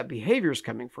trauma, where that behavior is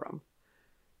coming from,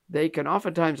 they can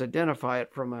oftentimes identify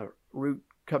it from a root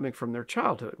coming from their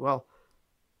childhood. Well,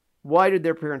 why did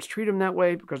their parents treat them that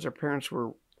way? Because their parents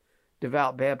were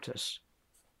devout Baptists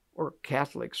or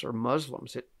Catholics or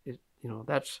Muslims.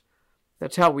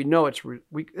 That's how we know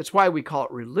it's why we call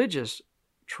it religious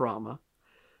trauma,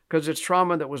 because it's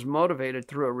trauma that was motivated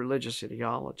through a religious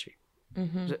ideology.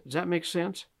 Mm-hmm. Does that make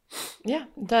sense? Yeah,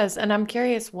 it does. And I'm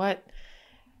curious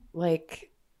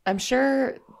I'm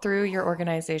sure through your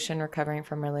organization, Recovering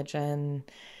from Religion,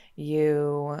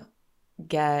 you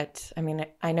get,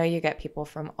 I know you get people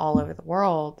from all over the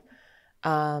world.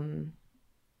 And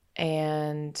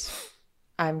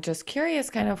I'm just curious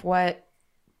kind of what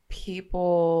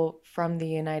people from the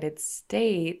United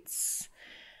States,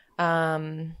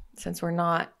 since we're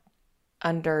not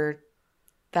under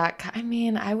that,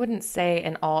 I wouldn't say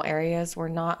in all areas we're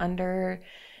not under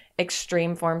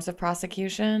extreme forms of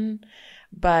prosecution,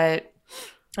 but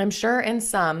I'm sure in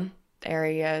some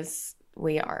areas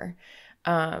we are.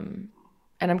 And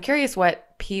I'm curious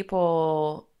what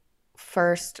people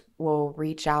first will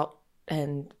reach out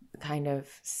and kind of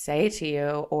say to you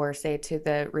or say to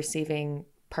the receiving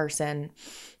person,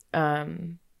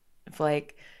 if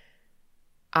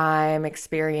I'm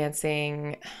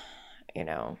experiencing,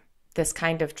 this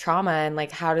kind of trauma,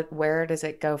 and where does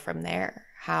it go from there?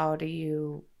 How do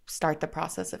you start the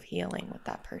process of healing with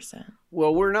that person?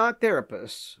 Well, we're not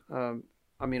therapists. I'm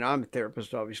a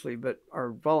therapist, obviously, but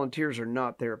our volunteers are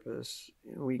not therapists.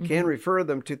 We can refer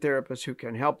them to therapists who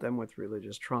can help them with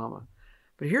religious trauma.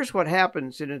 But here's what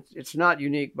happens, and it's not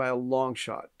unique by a long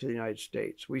shot to the United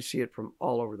States. We see it from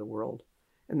all over the world.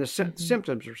 And the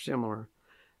symptoms are similar.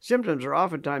 Symptoms are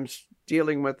oftentimes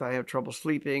dealing with, I have trouble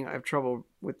sleeping, I have trouble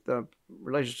with the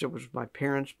relationship with my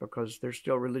parents because they're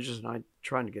still religious and I'm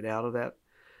trying to get out of that.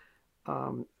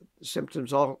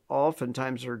 Symptoms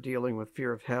oftentimes are dealing with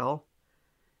fear of hell.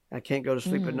 I can't go to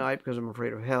sleep at night because I'm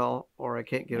afraid of hell, or I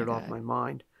can't get it off my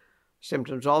mind.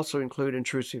 Symptoms also include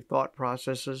intrusive thought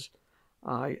processes.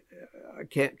 I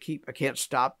can't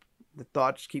stop. The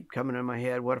thoughts keep coming in my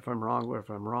head. What if I'm wrong? What if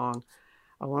I'm wrong?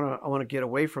 I want to get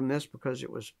away from this because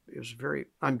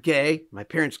I'm gay. My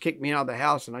parents kicked me out of the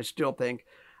house and I still think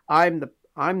I'm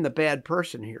the bad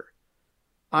person here.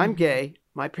 I'm gay.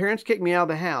 My parents kicked me out of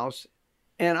the house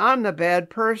and I'm the bad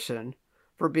person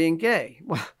for being gay.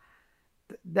 Well,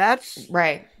 that's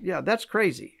right. Yeah, that's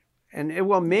crazy. And it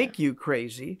will make you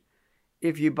crazy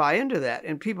if you buy into that.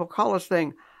 And people call us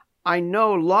saying, I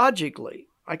know logically,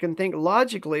 I can think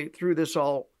logically through this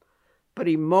all, but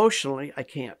emotionally I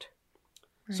can't.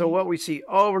 Right. So what we see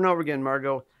over and over again,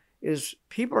 Margot, is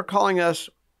people are calling us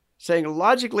saying,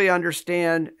 logically I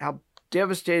understand how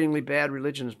devastatingly bad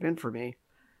religion has been for me.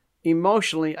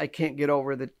 Emotionally, I can't get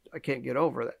over that. I can't get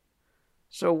over that.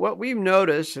 So what we've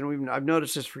noticed, and I've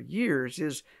noticed this for years,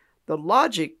 is the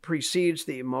logic precedes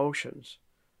the emotions.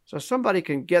 So somebody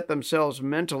can get themselves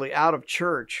mentally out of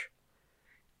church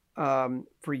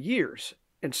for years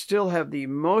and still have the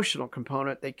emotional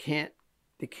component. They can't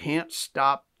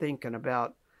stop thinking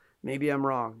about, maybe I'm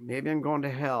wrong, maybe I'm going to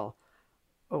hell.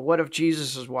 Or what if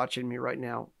Jesus is watching me right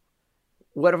now?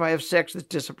 What if I have sex that's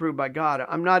disapproved by God?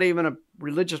 I'm not even a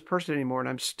religious person anymore and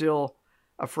I'm still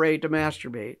afraid to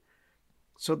masturbate.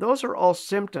 So those are all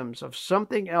symptoms of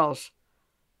something else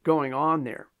going on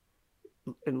there.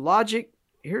 And logic,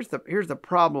 here's the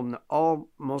problem that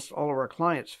almost all of our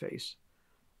clients face.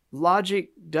 Logic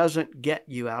doesn't get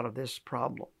you out of this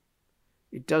problem.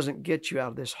 It doesn't get you out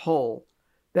of this hole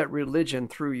that religion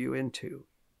threw you into.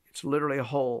 It's literally a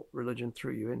hole religion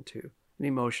threw you into, an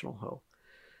emotional hole.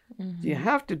 Mm-hmm. You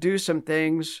have to do some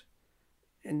things,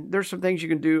 and there's some things you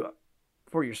can do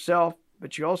for yourself,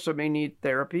 but you also may need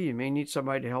therapy. You may need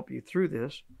somebody to help you through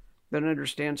this that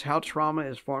understands how trauma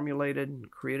is formulated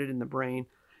and created in the brain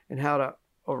and how to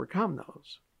overcome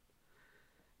those.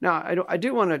 Now, I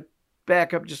do want to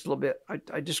back up just a little bit.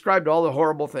 I described all the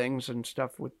horrible things and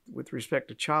stuff with respect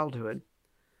to childhood,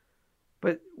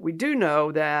 but we do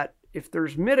know that if there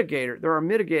are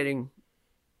mitigating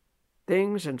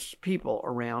things and people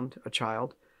around a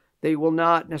child, they will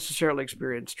not necessarily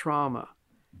experience trauma.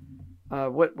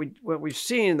 what we've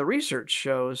seen, the research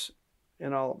shows,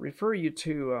 and I'll refer you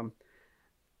to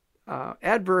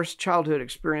Adverse Childhood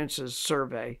Experiences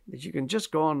Survey that you can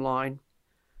just go online.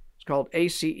 It's called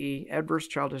ACE, Adverse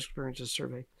Childhood Experiences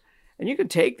Survey. And you can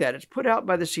take that. It's put out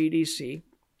by the CDC,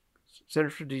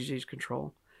 Centers for Disease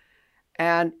Control.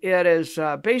 And it is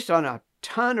based on a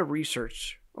ton of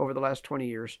research over the last 20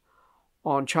 years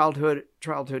on childhood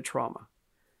trauma.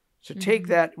 So take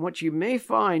that. And what you may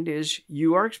find is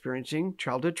you are experiencing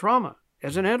childhood trauma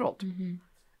as an adult.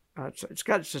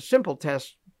 It's a simple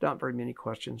test, not very many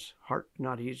questions,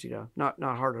 not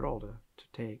hard at all to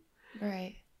take.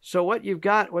 Right. So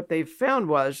what they found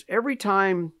was every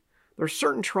time there's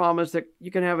certain traumas that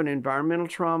you can have an environmental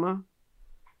trauma.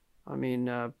 I mean,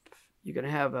 you can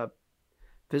have a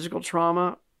physical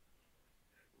trauma,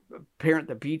 a parent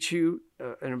that beats you,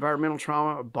 an environmental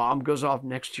trauma, a bomb goes off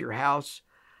next to your house.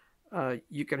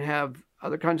 You can have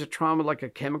other kinds of trauma, like a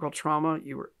chemical trauma.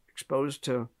 You were exposed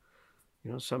to,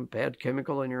 some bad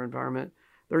chemical in your environment.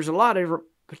 There's a lot of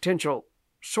potential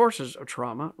sources of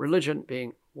trauma, religion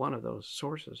being one of those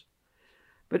sources.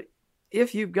 But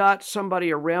if you've got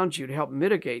somebody around you to help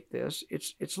mitigate this,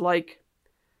 it's like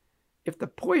if the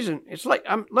poison,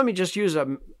 let me just use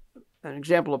an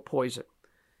example of poison.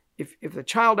 If the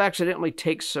child accidentally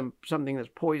takes something that's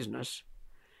poisonous,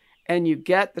 and you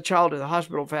get the child to the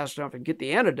hospital fast enough and get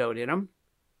the antidote in them,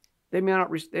 they may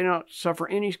not suffer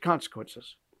any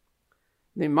consequences.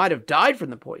 They might have died from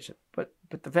the poison, but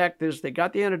the fact is they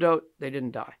got the antidote, they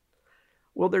didn't die.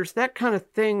 Well, there's that kind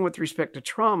of thing with respect to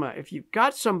trauma. If you've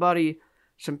got some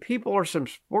people or some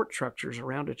support structures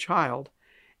around a child,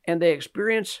 and they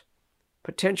experience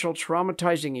potential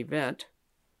traumatizing event,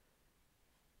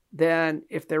 then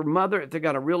if they've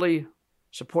got a really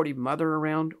supportive mother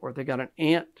around, or if they've got an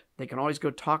aunt they can always go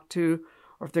talk to,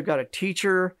 or if they've got a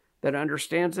teacher that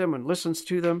understands them and listens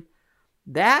to them,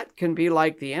 that can be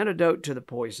like the antidote to the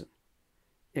poison.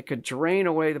 It could drain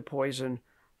away the poison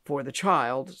for the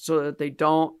child so that they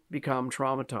don't become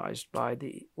traumatized by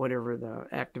whatever the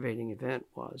activating event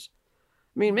was.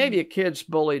 I mean, maybe a kid's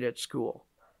bullied at school,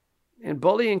 and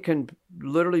bullying can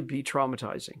literally be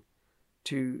traumatizing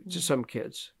to some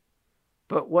kids.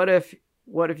 But what if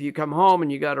you come home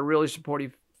and you got a really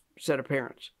supportive set of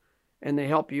parents, and they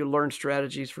help you learn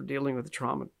strategies for dealing with the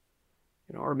trauma?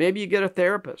 Or maybe you get a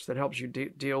therapist that helps you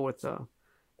deal with the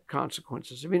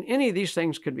consequences. I mean, any of these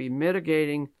things could be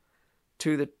mitigating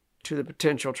to the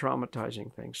potential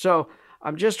traumatizing thing. So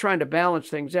I'm just trying to balance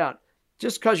things out.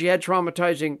 Just because you had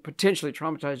potentially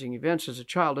traumatizing events as a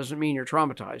child doesn't mean you're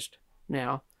traumatized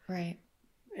now. Right.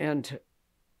 And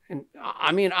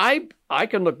I mean, I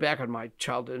can look back on my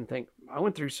childhood and think, I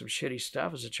went through some shitty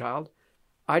stuff as a child.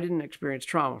 I didn't experience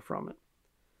trauma from it.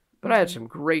 But I had some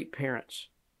great parents.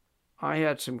 I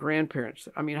had some grandparents.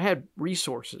 I mean, I had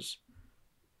resources.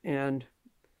 And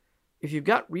if you've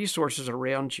got resources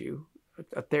around you,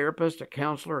 a therapist, a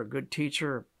counselor, a good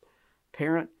teacher, a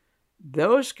parent,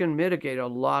 those can mitigate a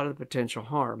lot of the potential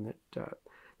harm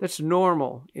that's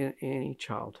normal in any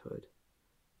childhood.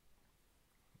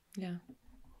 Yeah.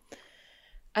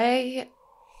 I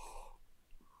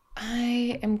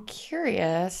am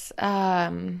curious,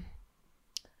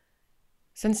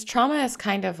 since trauma is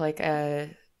kind of like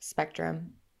a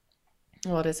spectrum.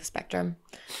 Well, it is a spectrum.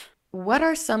 What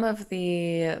are some of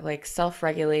the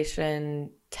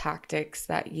self-regulation tactics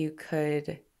that you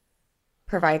could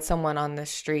provide someone on the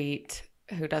street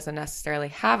who doesn't necessarily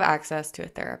have access to a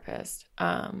therapist?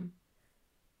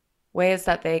 Ways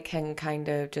that they can kind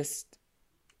of just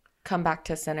come back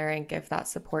to center and give that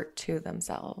support to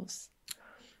themselves?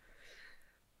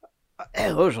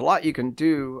 There's a lot you can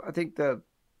do. I think the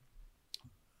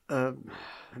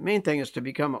main thing is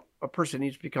a person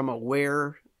needs to become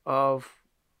aware of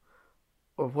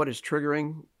what is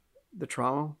triggering the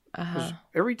trauma. Because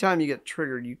every time you get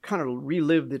triggered, you kind of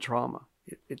relive the trauma.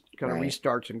 It kind of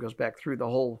restarts and goes back through the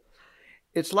whole.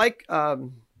 It's like,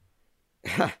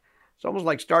 it's almost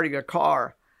like starting a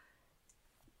car.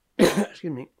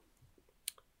 Excuse me.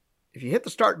 If you hit the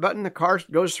start button, the car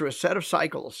goes through a set of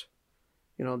cycles.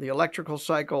 The electrical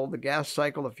cycle, the gas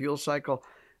cycle, the fuel cycle.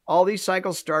 All these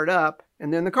cycles start up,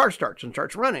 and then the car starts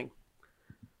running.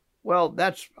 Well,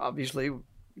 that's obviously,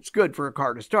 it's good for a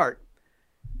car to start.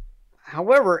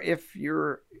 However,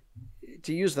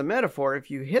 to use the metaphor, if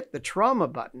you hit the trauma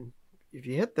button, if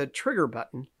you hit the trigger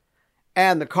button,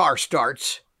 and the car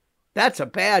starts, that's a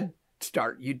bad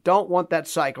start. You don't want that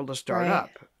cycle to start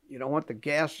up. You don't want the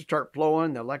gas to start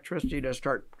flowing, the electricity to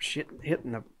start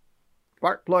hitting the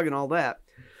spark plug and all that.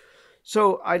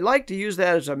 So I like to use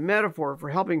that as a metaphor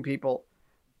for helping people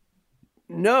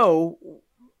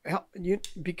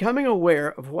becoming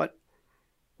aware of what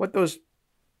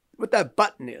what that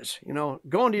button is,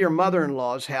 going to your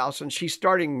mother-in-law's house and she's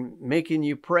starting making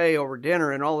you pray over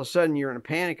dinner and all of a sudden you're in a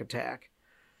panic attack.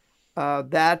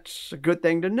 That's a good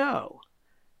thing to know.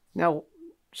 Now,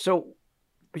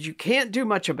 but you can't do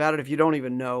much about it if you don't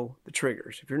even know the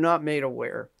triggers, if you're not made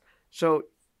aware. So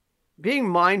being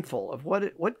mindful of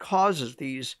what causes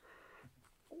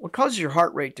your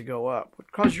heart rate to go up,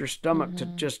 what causes your stomach to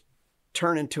just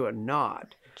turn into a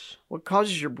knot, what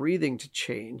causes your breathing to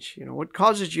change, what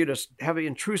causes you to have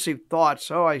intrusive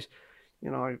thoughts. Oh, I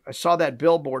saw that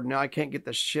billboard. Now I can't get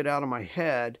this shit out of my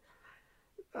head.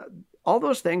 All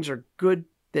those things are good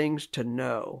things to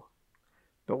know.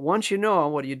 But once you know,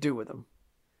 what do you do with them?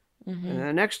 And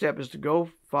the next step is to go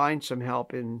find some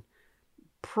help in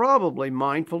probably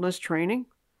mindfulness training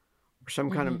or some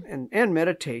kind of, and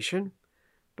meditation.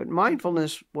 But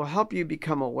mindfulness will help you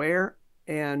become aware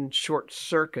and short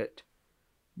circuit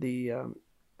the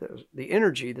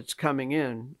energy that's coming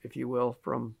in, if you will,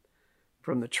 from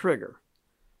the trigger.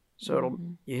 So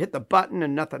you hit the button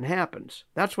and nothing happens.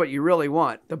 That's what you really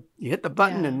want. You hit the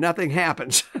button and nothing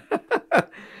happens.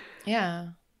 Yeah.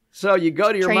 So you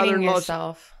go to your Training mother-in-law's.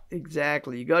 Yourself.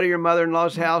 Exactly. You go to your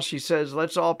mother-in-law's house. She says,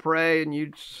 let's all pray. And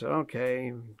you say,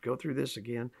 okay, go through this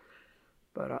again.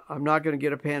 But I'm not going to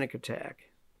get a panic attack.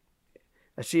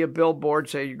 I see a billboard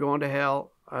say you're going to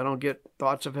hell. I don't get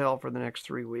thoughts of hell for the next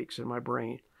 3 weeks in my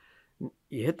brain.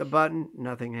 You hit the button,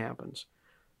 nothing happens.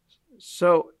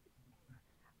 So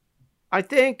I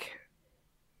think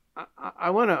I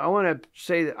want to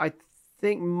say that I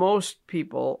think most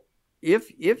people,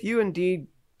 if you indeed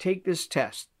take this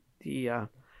test, the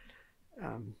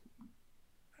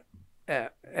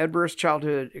Adverse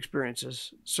Childhood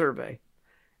Experiences Survey,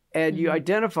 and you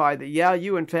identify that,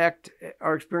 you in fact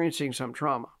are experiencing some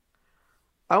trauma.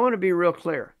 I want to be real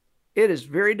clear. It is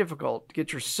very difficult to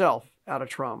get yourself out of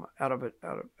trauma, out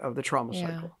of the trauma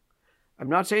cycle. I'm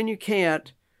not saying you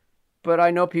can't, but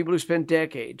I know people who spend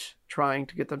decades trying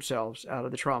to get themselves out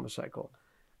of the trauma cycle.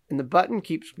 And the button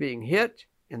keeps being hit,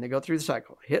 and they go through the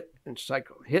cycle, hit and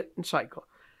cycle, hit and cycle.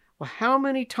 Well, how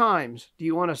many times do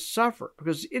you want to suffer?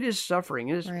 Because it is suffering.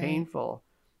 It is painful.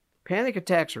 Panic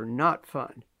attacks are not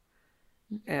fun,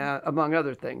 among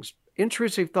other things.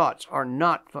 Intrusive thoughts are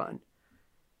not fun.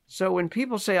 So when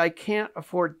people say, I can't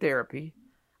afford therapy,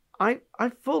 I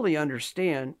fully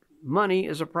understand money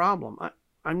is a problem.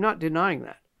 I'm not denying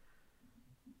that.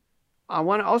 I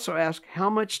want to also ask, how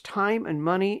much time and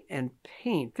money and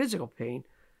pain, physical pain,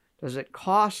 does it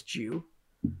cost you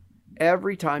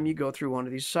every time you go through one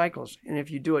of these cycles? And if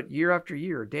you do it year after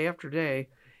year, day after day,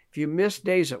 if you miss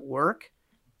days at work,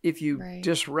 if you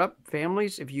disrupt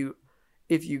families, if you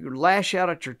lash out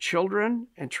at your children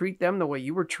and treat them the way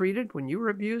you were treated when you were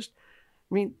abused,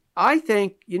 I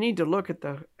think you need to look at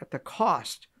the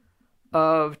cost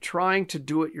of trying to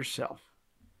do it yourself.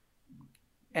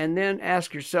 And then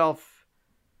ask yourself,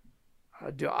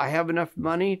 do I have enough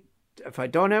money? If I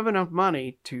don't have enough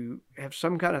money to have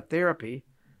some kind of therapy,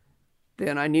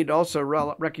 then I need to also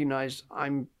recognize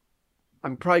I'm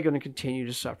probably going to continue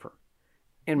to suffer.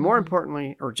 And more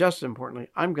importantly, or just as importantly,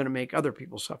 I'm going to make other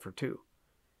people suffer too.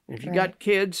 And if you got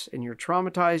kids and you're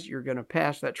traumatized, you're going to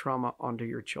pass that trauma onto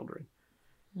your children.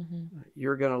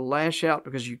 You're going to lash out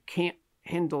because you can't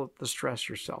handle the stress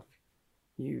yourself.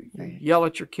 You yell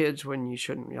at your kids when you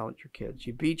shouldn't yell at your kids.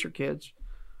 You beat your kids.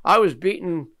 I was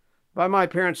beaten by my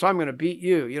parents, so I'm going to beat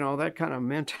you. That kind of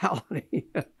mentality.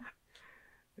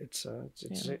 It's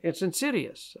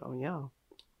insidious. So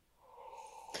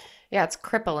yeah, it's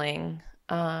crippling.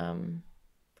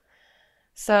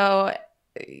 So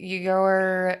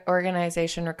your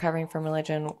organization, Recovering from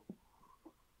Religion,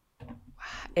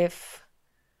 if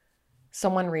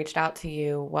someone reached out to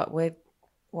you, what would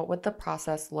the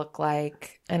process look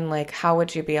like, and how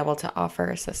would you be able to offer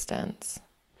assistance?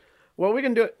 Well, we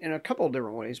can do it in a couple of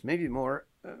different ways, maybe more.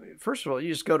 First of all, you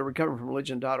just go to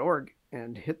recoveringfromreligion.org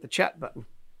and hit the chat button.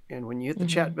 And when you hit the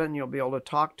chat button, you'll be able to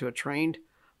talk to a trained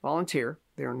volunteer.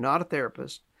 They're not a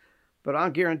therapist, but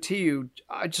I'll guarantee you,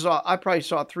 I probably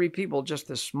saw 3 people just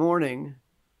this morning.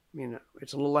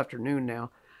 It's a little after noon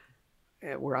now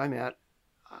where I'm at.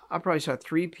 I probably saw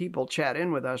 3 people chat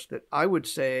in with us that I would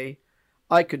say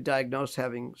I could diagnose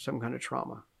having some kind of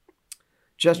trauma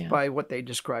just by what they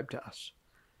described to us.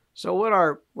 So what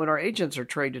our agents are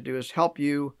trained to do is help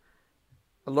you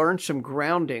learn some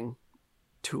grounding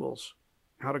tools,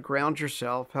 how to ground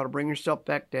yourself, how to bring yourself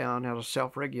back down, how to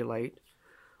self-regulate.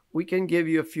 We can give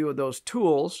you a few of those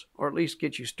tools, or at least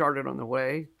get you started on the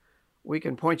way. We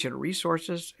can point you to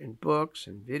resources and books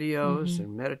and videos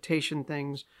and meditation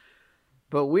things.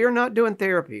 But we are not doing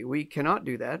therapy. We cannot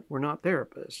do that. We're not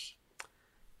therapists.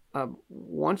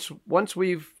 Once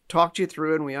we've talked you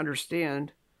through and we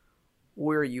understand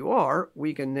where you are,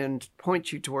 we can then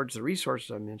point you towards the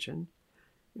resources I mentioned.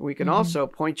 We can also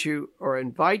point you or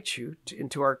invite you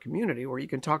into our community where you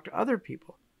can talk to other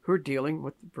people who are dealing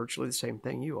with virtually the same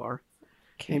thing you are.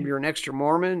 Okay. Maybe you're an extra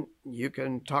Mormon, you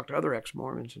can talk to other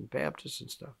ex-Mormons and Baptists and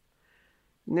stuff.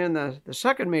 And then the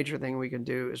second major thing we can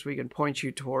do is we can point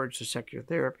you towards the Secular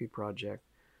Therapy Project,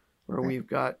 where we've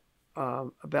got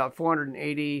about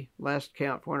 480, last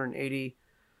count, 480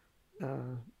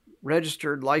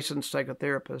 registered licensed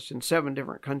psychotherapists in 7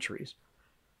 different countries,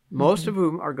 most of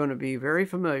whom are going to be very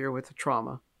familiar with the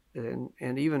trauma,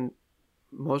 and even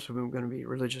most of whom are going to be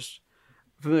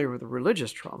familiar with the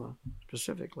religious trauma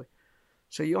specifically.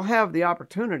 So you'll have the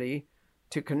opportunity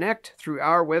to connect through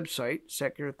our website,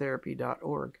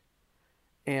 seculartherapy.org,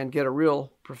 and get a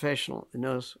real professional that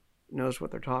knows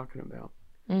what they're talking about.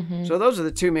 So those are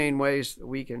the 2 main ways that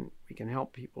we can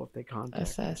help people if they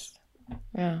contact us.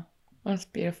 Yeah, that's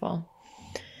beautiful.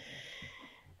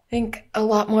 I think a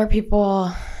lot more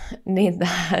people need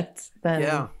that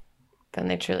than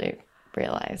they truly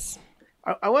realize.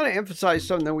 I want to emphasize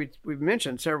something that we've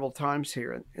mentioned several times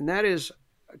here, and that is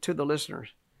to the listeners.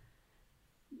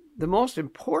 The most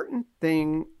important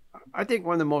thing, I think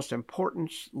one of the most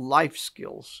important life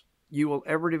skills you will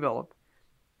ever develop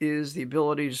is the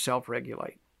ability to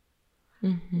self-regulate.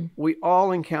 We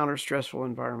all encounter stressful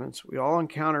environments. We all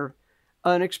encounter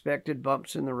unexpected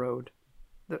bumps in the road.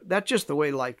 That's just the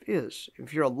way life is.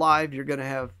 If you're alive, you're going to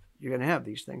have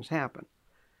these things happen.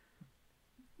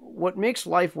 What makes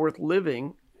life worth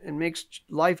living and makes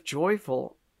life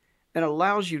joyful and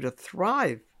allows you to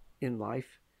thrive in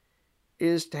life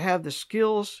is to have the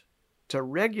skills to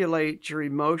regulate your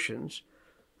emotions.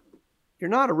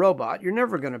 You're not a robot. You're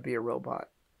never going to be a robot.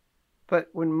 But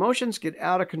when emotions get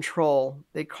out of control,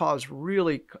 they cause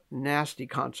really nasty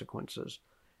consequences,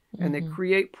 and they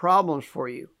create problems for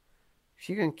you. If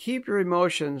you can keep your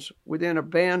emotions within a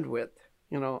bandwidth,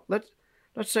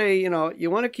 let's say,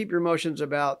 you want to keep your emotions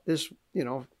about this,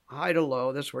 high to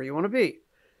low, that's where you want to be.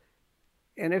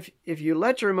 And if you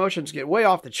let your emotions get way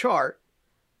off the chart,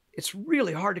 it's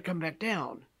really hard to come back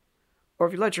down. Or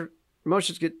if you let your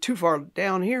emotions get too far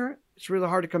down here, it's really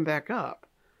hard to come back up.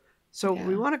 So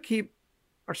we want to keep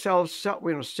ourselves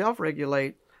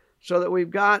self-regulate so that we're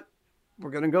going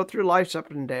to go through life's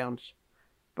ups and downs.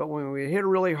 But when we hit a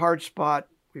really hard spot,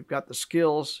 we've got the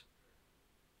skills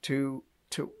to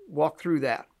walk through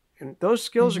that. And those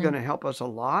skills are going to help us a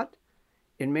lot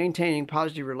in maintaining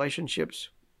positive relationships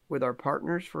with our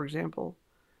partners, for example,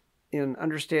 in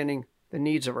understanding the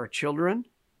needs of our children.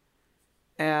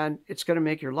 And it's going to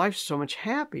make your life so much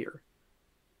happier.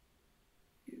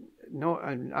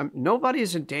 Nobody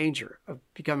is in danger of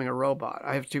becoming a robot.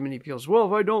 I have too many people say, well,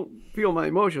 if I don't feel my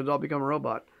emotions, I'll become a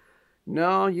robot.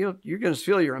 No, you're going to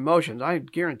feel your emotions. I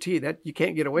guarantee that you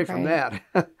can't get away from that.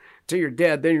 Till you're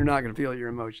dead, then you're not going to feel your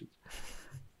emotions.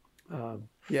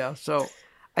 So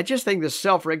I just think this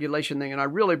self-regulation thing, and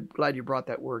I'm really glad you brought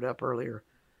that word up earlier,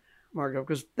 Margot,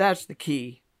 because that's the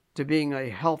key to being a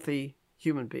healthy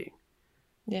human being.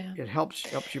 Yeah. It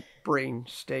helps your brain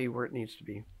stay where it needs to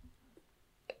be.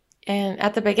 And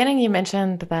at the beginning, you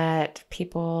mentioned that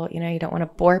people, you don't want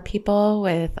to bore people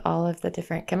with all of the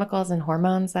different chemicals and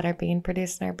hormones that are being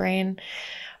produced in our brain.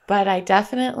 But I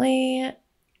definitely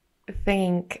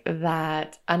think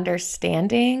that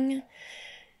understanding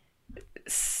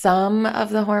some of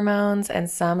the hormones and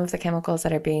some of the chemicals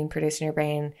that are being produced in your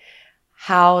brain,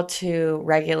 how to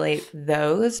regulate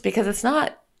those, because it's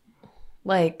not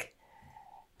like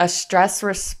a stress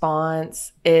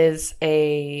response is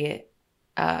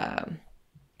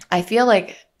I feel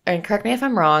like, and correct me if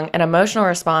I'm wrong, an emotional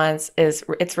response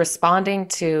it's responding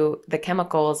to the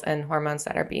chemicals and hormones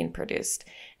that are being produced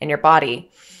in your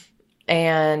body.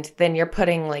 And then you're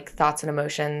putting like thoughts and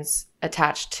emotions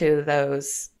attached to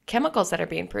those chemicals that are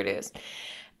being produced.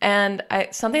 And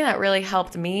something that really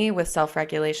helped me with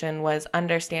self-regulation was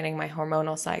understanding my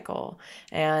hormonal cycle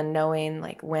and knowing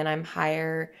like when I'm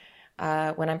higher,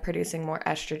 when I'm producing more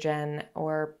estrogen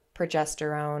or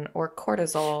progesterone or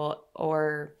cortisol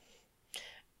or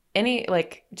any,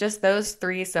 like just those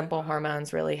 3 simple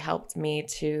hormones really helped me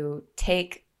to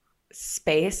take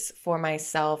space for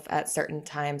myself at certain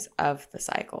times of the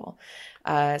cycle,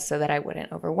 so that I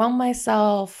wouldn't overwhelm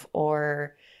myself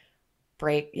or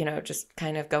break, just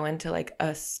kind of go into like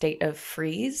a state of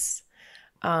freeze.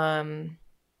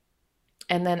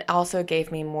 And then also gave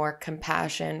me more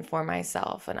compassion for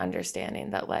myself and understanding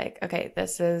that like, okay,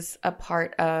 this is a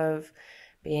part of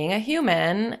being a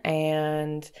human.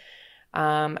 And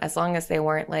as long as they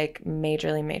weren't like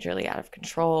majorly out of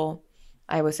control,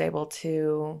 I was able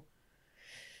to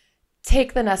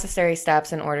take the necessary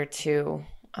steps in order to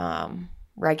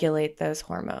regulate those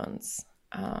hormones.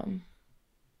 I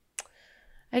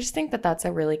just think that that's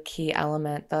a really key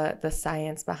element, the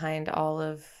science behind all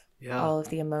of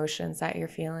the emotions that you're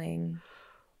feeling.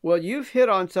 Well, you've hit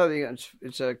on something.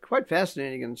 It's a quite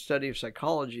fascinating in the study of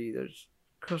psychology. There's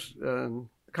the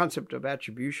concept of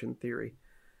attribution theory.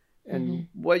 And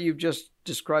what you've just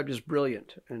described is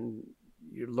brilliant. And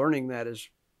you're learning that is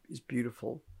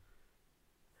beautiful.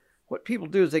 What people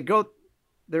do is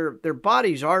their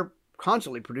bodies are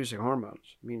constantly producing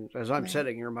hormones. I mean, as I'm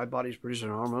sitting here, my body's producing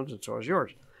hormones, and so is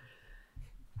yours.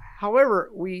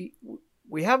 However, we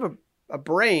have a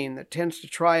brain that tends to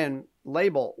try and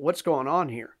label what's going on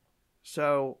here.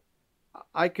 So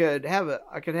I could have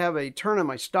a turn in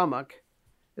my stomach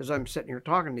as I'm sitting here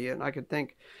talking to you, and I could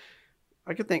think,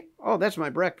 oh, that's my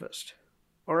breakfast.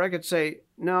 Or I could say,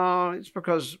 no, it's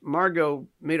because Margot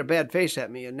made a bad face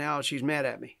at me and now she's mad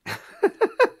at me.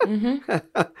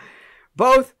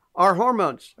 Both are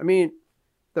hormones. I mean,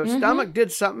 the stomach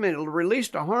did something and it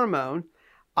released a hormone.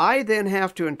 I then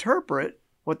have to interpret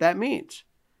what that means.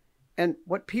 And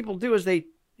what people do is they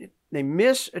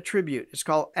misattribute. It's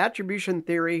called attribution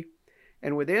theory.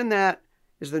 And within that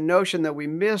is the notion that we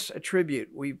misattribute.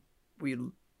 We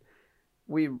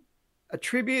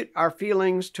attribute our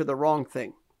feelings to the wrong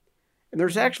thing. And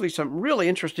there's actually some really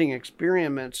interesting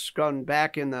experiments gone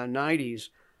back in the 90s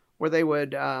where they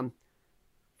would,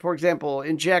 for example,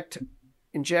 inject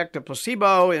a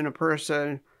placebo in a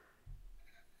person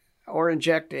or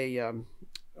inject a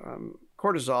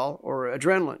cortisol or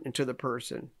adrenaline into the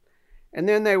person. And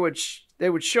then they would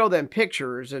show them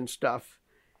pictures and stuff.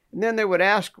 And then they would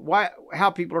ask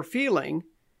how people are feeling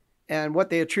and what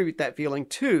they attribute that feeling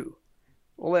to.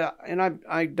 Well, and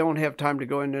I don't have time to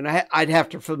go into, and I'd have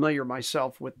to familiar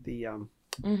myself with the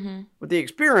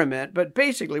experiment. But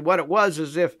basically, what it was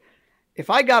is if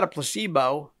I got a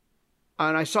placebo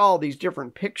and I saw all these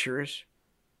different pictures,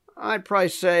 I'd probably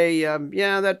say,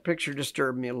 yeah, that picture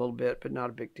disturbed me a little bit, but not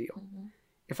a big deal.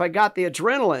 If I got the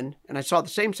adrenaline and I saw the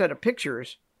same set of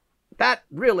pictures, that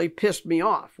really pissed me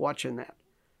off watching that.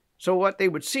 So what they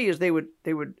would see is they would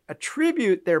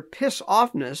attribute their piss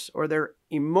offness or their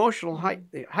emotional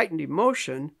heightened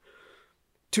emotion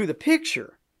to the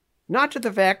picture, not to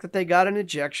the fact that they got an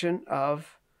injection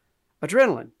of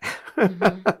adrenaline.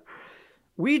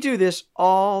 We do this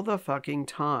all the fucking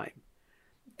time.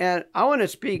 And I want to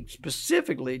speak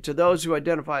specifically to those who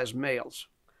identify as males.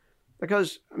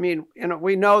 Because, I mean,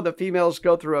 we know that females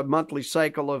go through a monthly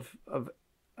cycle of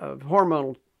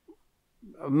hormonal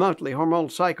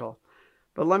cycle.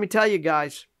 But let me tell you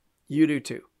guys, you do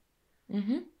too.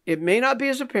 It may not be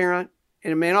as apparent,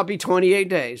 and it may not be 28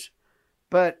 days,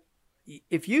 but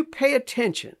if you pay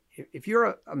attention, if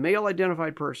you're a male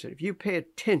identified person, if you pay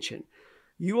attention,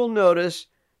 you will notice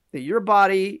that your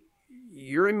body,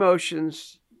 your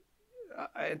emotions,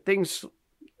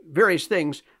 various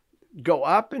things go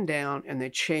up and down and they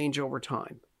change over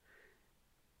time.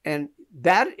 And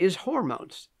that is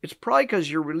hormones. It's probably because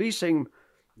you're releasing,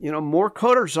 more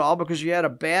cortisol because you had a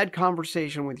bad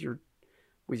conversation with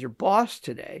your boss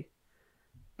today,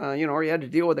 or you had to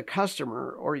deal with a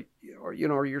customer, or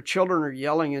your children are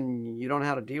yelling and you don't know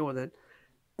how to deal with it.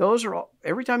 Those are all,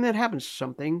 every time that happens,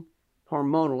 something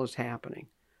hormonal is happening.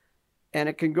 And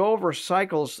it can go over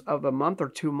cycles of a month or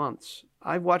 2 months.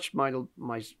 I've watched my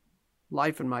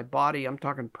life and my body, I'm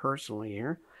talking personally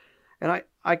here, and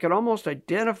I can almost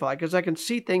identify because I can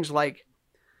see things like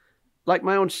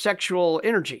my own sexual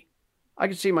energy. I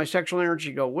can see my sexual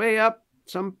energy go way up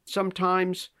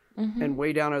sometimes and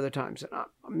way down other times. And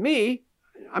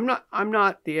I'm not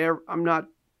going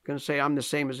to say I'm the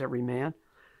same as every man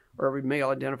or every male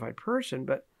identified person,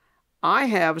 but I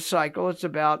have a cycle. It's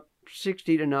about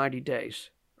 60 to 90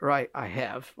 days, or I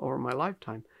have over my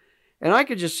lifetime. And I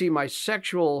could just see my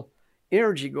sexual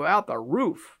energy go out the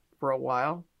roof for a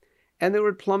while, and then it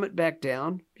would plummet back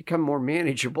down, become more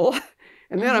manageable.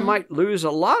 And then I might lose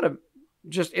a lot of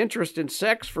just interest in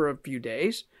sex for a few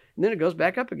days, and then it goes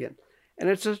back up again. And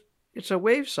it's a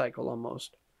wave cycle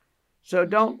almost. So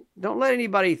don't let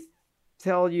anybody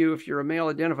tell you if you're a male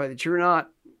identified that you're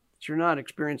not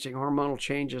experiencing hormonal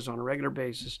changes on a regular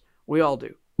basis. We all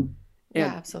do. And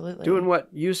yeah, absolutely. Doing what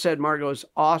you said, Margot, is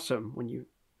awesome when you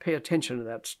pay attention to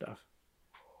that stuff.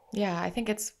 Yeah, I think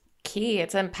it's key.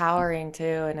 It's empowering too,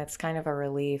 and it's kind of a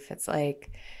relief. It's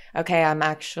like, okay, I'm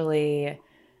actually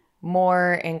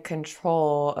more in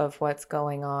control of what's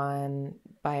going on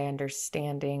by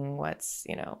understanding what's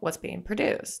being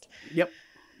produced. Yep.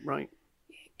 Right.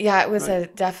 Yeah, it was a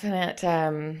definite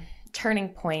turning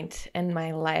point in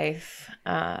my life.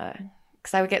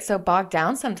 because I would get so bogged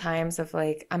down sometimes of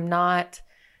like, I'm not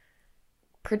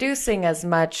producing as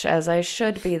much as I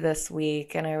should be this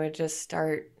week. And I would just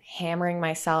start hammering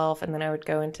myself, and then I would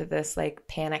go into this like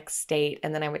panic state,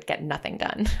 and then I would get nothing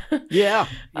done. Yeah.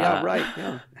 Right.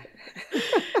 Yeah.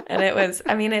 And it was,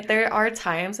 I mean, there are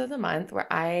times of the month where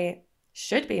I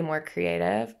should be more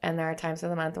creative, and there are times of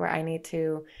the month where I need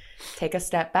to take a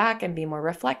step back and be more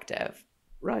reflective.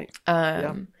 Right.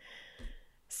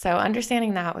 So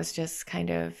understanding that was just kind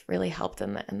of really helped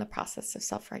in the process of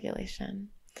self-regulation.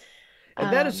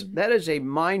 And that is a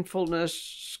mindfulness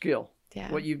skill. Yeah,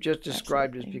 what you've just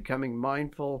described as becoming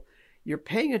mindful. You're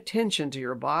paying attention to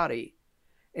your body,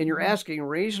 and you're asking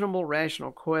reasonable,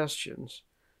 rational questions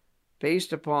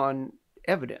based upon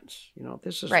evidence.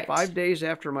 This is 5 days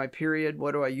after my period.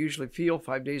 What do I usually feel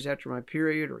 5 days after my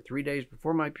period, or 3 days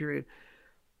before my period?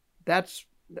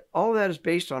 All that is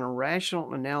based on a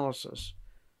rational analysis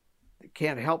that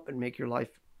can't help but make your life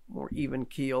more even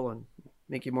keel and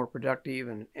make you more productive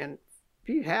and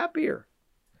be happier.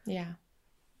 Yeah.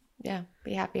 Yeah,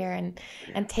 be happier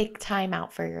and take time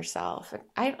out for yourself.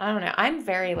 I don't know. I'm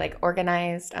very like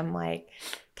organized. I'm like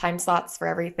time slots for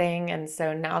everything. And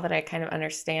so now that I kind of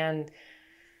understand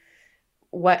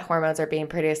what hormones are being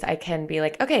produced, I can be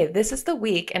like, okay, this is the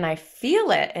week and I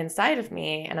feel it inside of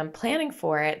me and I'm planning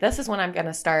for it. This is when I'm going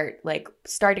to start like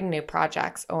starting new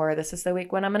projects, or this is the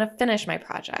week when I'm going to finish my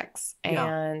projects.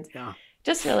 And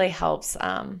just really helps.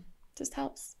 Just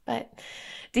helps. But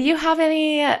do you have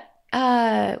any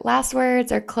last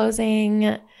words or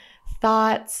closing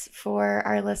thoughts for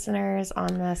our listeners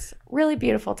on this really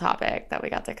beautiful topic that we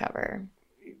got to cover?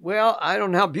 Well, I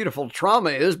don't know how beautiful trauma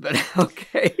is, but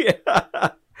okay.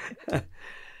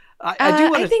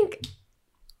 I think.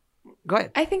 Go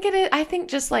ahead. I think it is. I think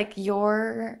just like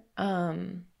your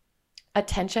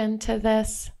attention to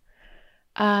this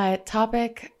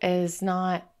topic is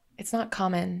not. It's not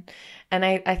common. And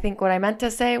I think what I meant to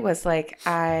say was like,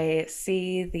 I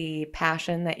see the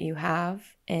passion that you have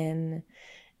in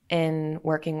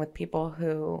working with people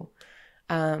who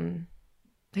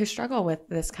struggle with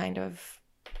this kind of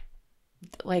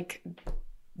like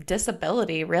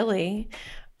disability, really.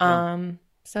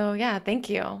 So yeah,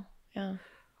 thank you. Yeah.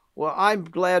 Well, I'm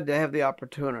glad to have the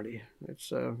opportunity.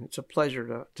 It's a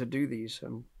pleasure to do these.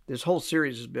 This whole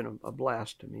series has been a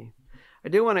blast to me. I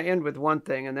do want to end with one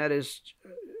thing, and that is,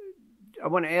 I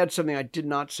want to add something I did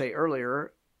not say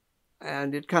earlier,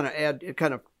 and it kind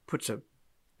of puts a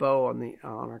bow on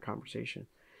our conversation,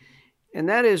 and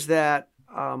that is that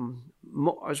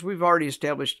as we've already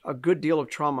established, a good deal of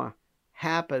trauma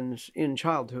happens in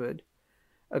childhood.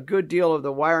 A good deal of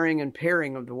the wiring and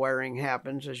pairing of the wiring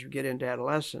happens as you get into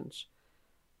adolescence.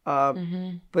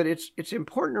 But it's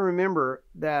important to remember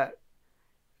that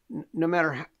no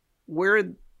matter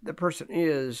where the person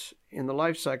is in the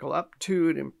life cycle, up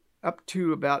to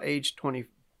about age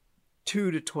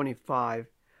 22 to 25,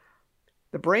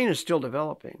 the brain is still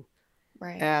developing.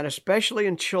 Right. And especially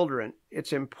in children,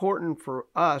 it's important for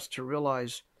us to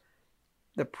realize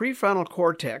the prefrontal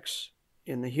cortex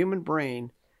in the human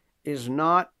brain is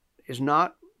not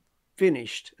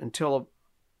finished until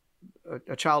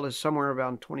a child is somewhere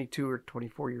around 22 or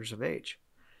 24 years of age.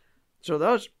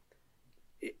 So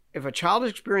if a child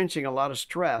is experiencing a lot of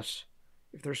stress,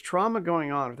 if there's trauma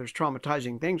going on, if there's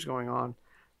traumatizing things going on,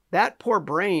 that poor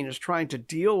brain is trying to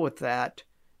deal with that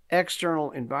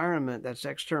external environment, that's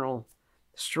external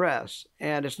stress,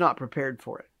 and it's not prepared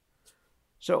for it.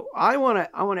 So I want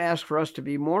to ask for us to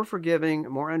be more forgiving,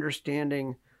 more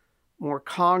understanding, more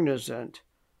cognizant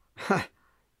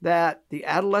that the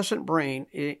adolescent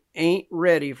brain ain't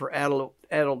ready for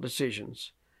adult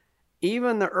decisions.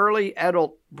 Even the early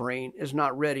adult brain is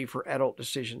not ready for adult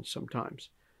decisions sometimes.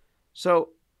 So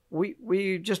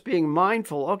we just being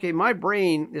mindful, okay, my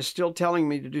brain is still telling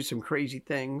me to do some crazy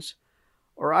things,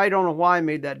 or I don't know why I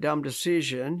made that dumb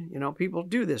decision. People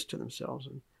do this to themselves.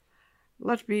 And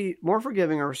let's be more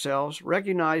forgiving ourselves,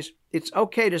 recognize it's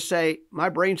okay to say, my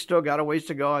brain's still got a ways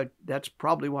to go. That's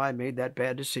probably why I made that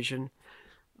bad decision.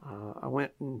 I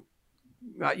went and,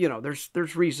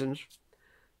 there's reasons.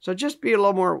 So just be a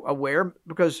little more aware,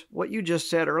 because what you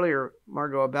just said earlier,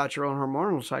 Margot, about your own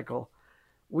hormonal cycle,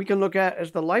 we can look at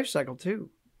as the life cycle too.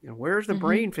 Where's the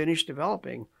brain finished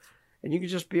developing? And you can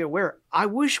just be aware. I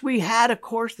wish we had a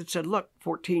course that said, look,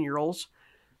 14-year-olds,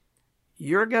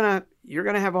 you're gonna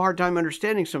have a hard time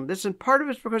understanding some of this, and part of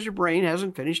it's because your brain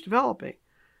hasn't finished developing.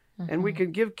 And we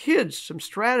could give kids some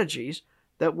strategies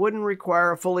that wouldn't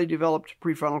require a fully developed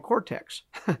prefrontal cortex.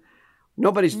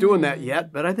 Nobody's doing that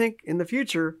yet, but I think in the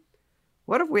future,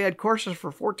 what if we had courses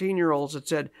for 14-year-olds that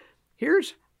said,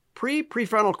 here's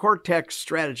prefrontal cortex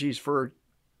strategies for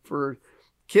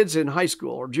kids in high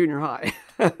school or junior high.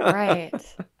 Right.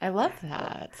 I love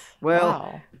that. Well,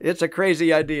 wow. It's a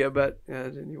crazy idea, but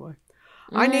anyway.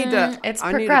 I need to. It's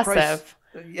I progressive.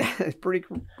 Yeah, it's pretty.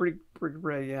 Yeah.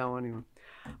 Well, anyway,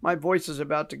 my voice is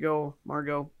about to go,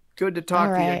 Margot. Good to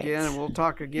talk to you again, and we'll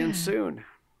talk again soon.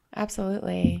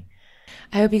 Absolutely.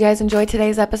 I hope you guys enjoyed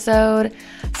today's episode.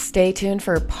 Stay tuned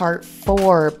for part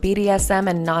 4, BDSM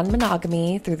and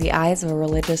non-monogamy through the eyes of a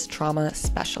religious trauma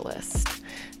specialist.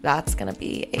 That's going to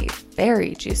be a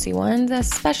very juicy one,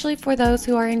 especially for those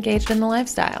who are engaged in the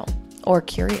lifestyle or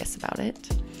curious about it.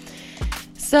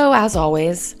 So as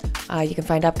always, you can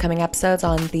find upcoming episodes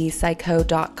on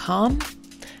thepsycho.com,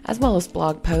 as well as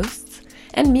blog posts.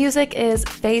 And music is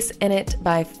Face In It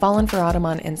by Fallen for Autumn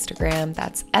on Instagram.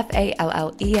 That's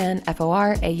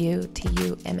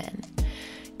FALLENFORAUTUMN.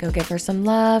 Go give her some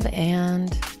love,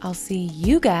 and I'll see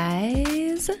you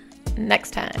guys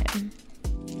next time.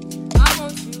 I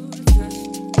want you to touch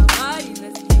my body,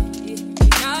 let's get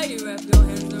it. Now you wrap your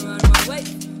hands around my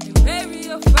waist and bury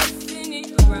your face in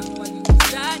it around while you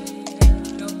decide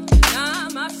it. No, deny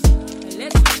my shit and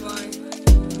let's be fine.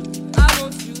 I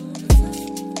want you to touch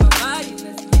my body,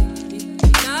 let's get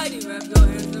it. Now you wrap your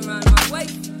hands around my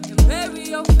waist and bury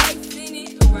your face in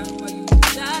it around while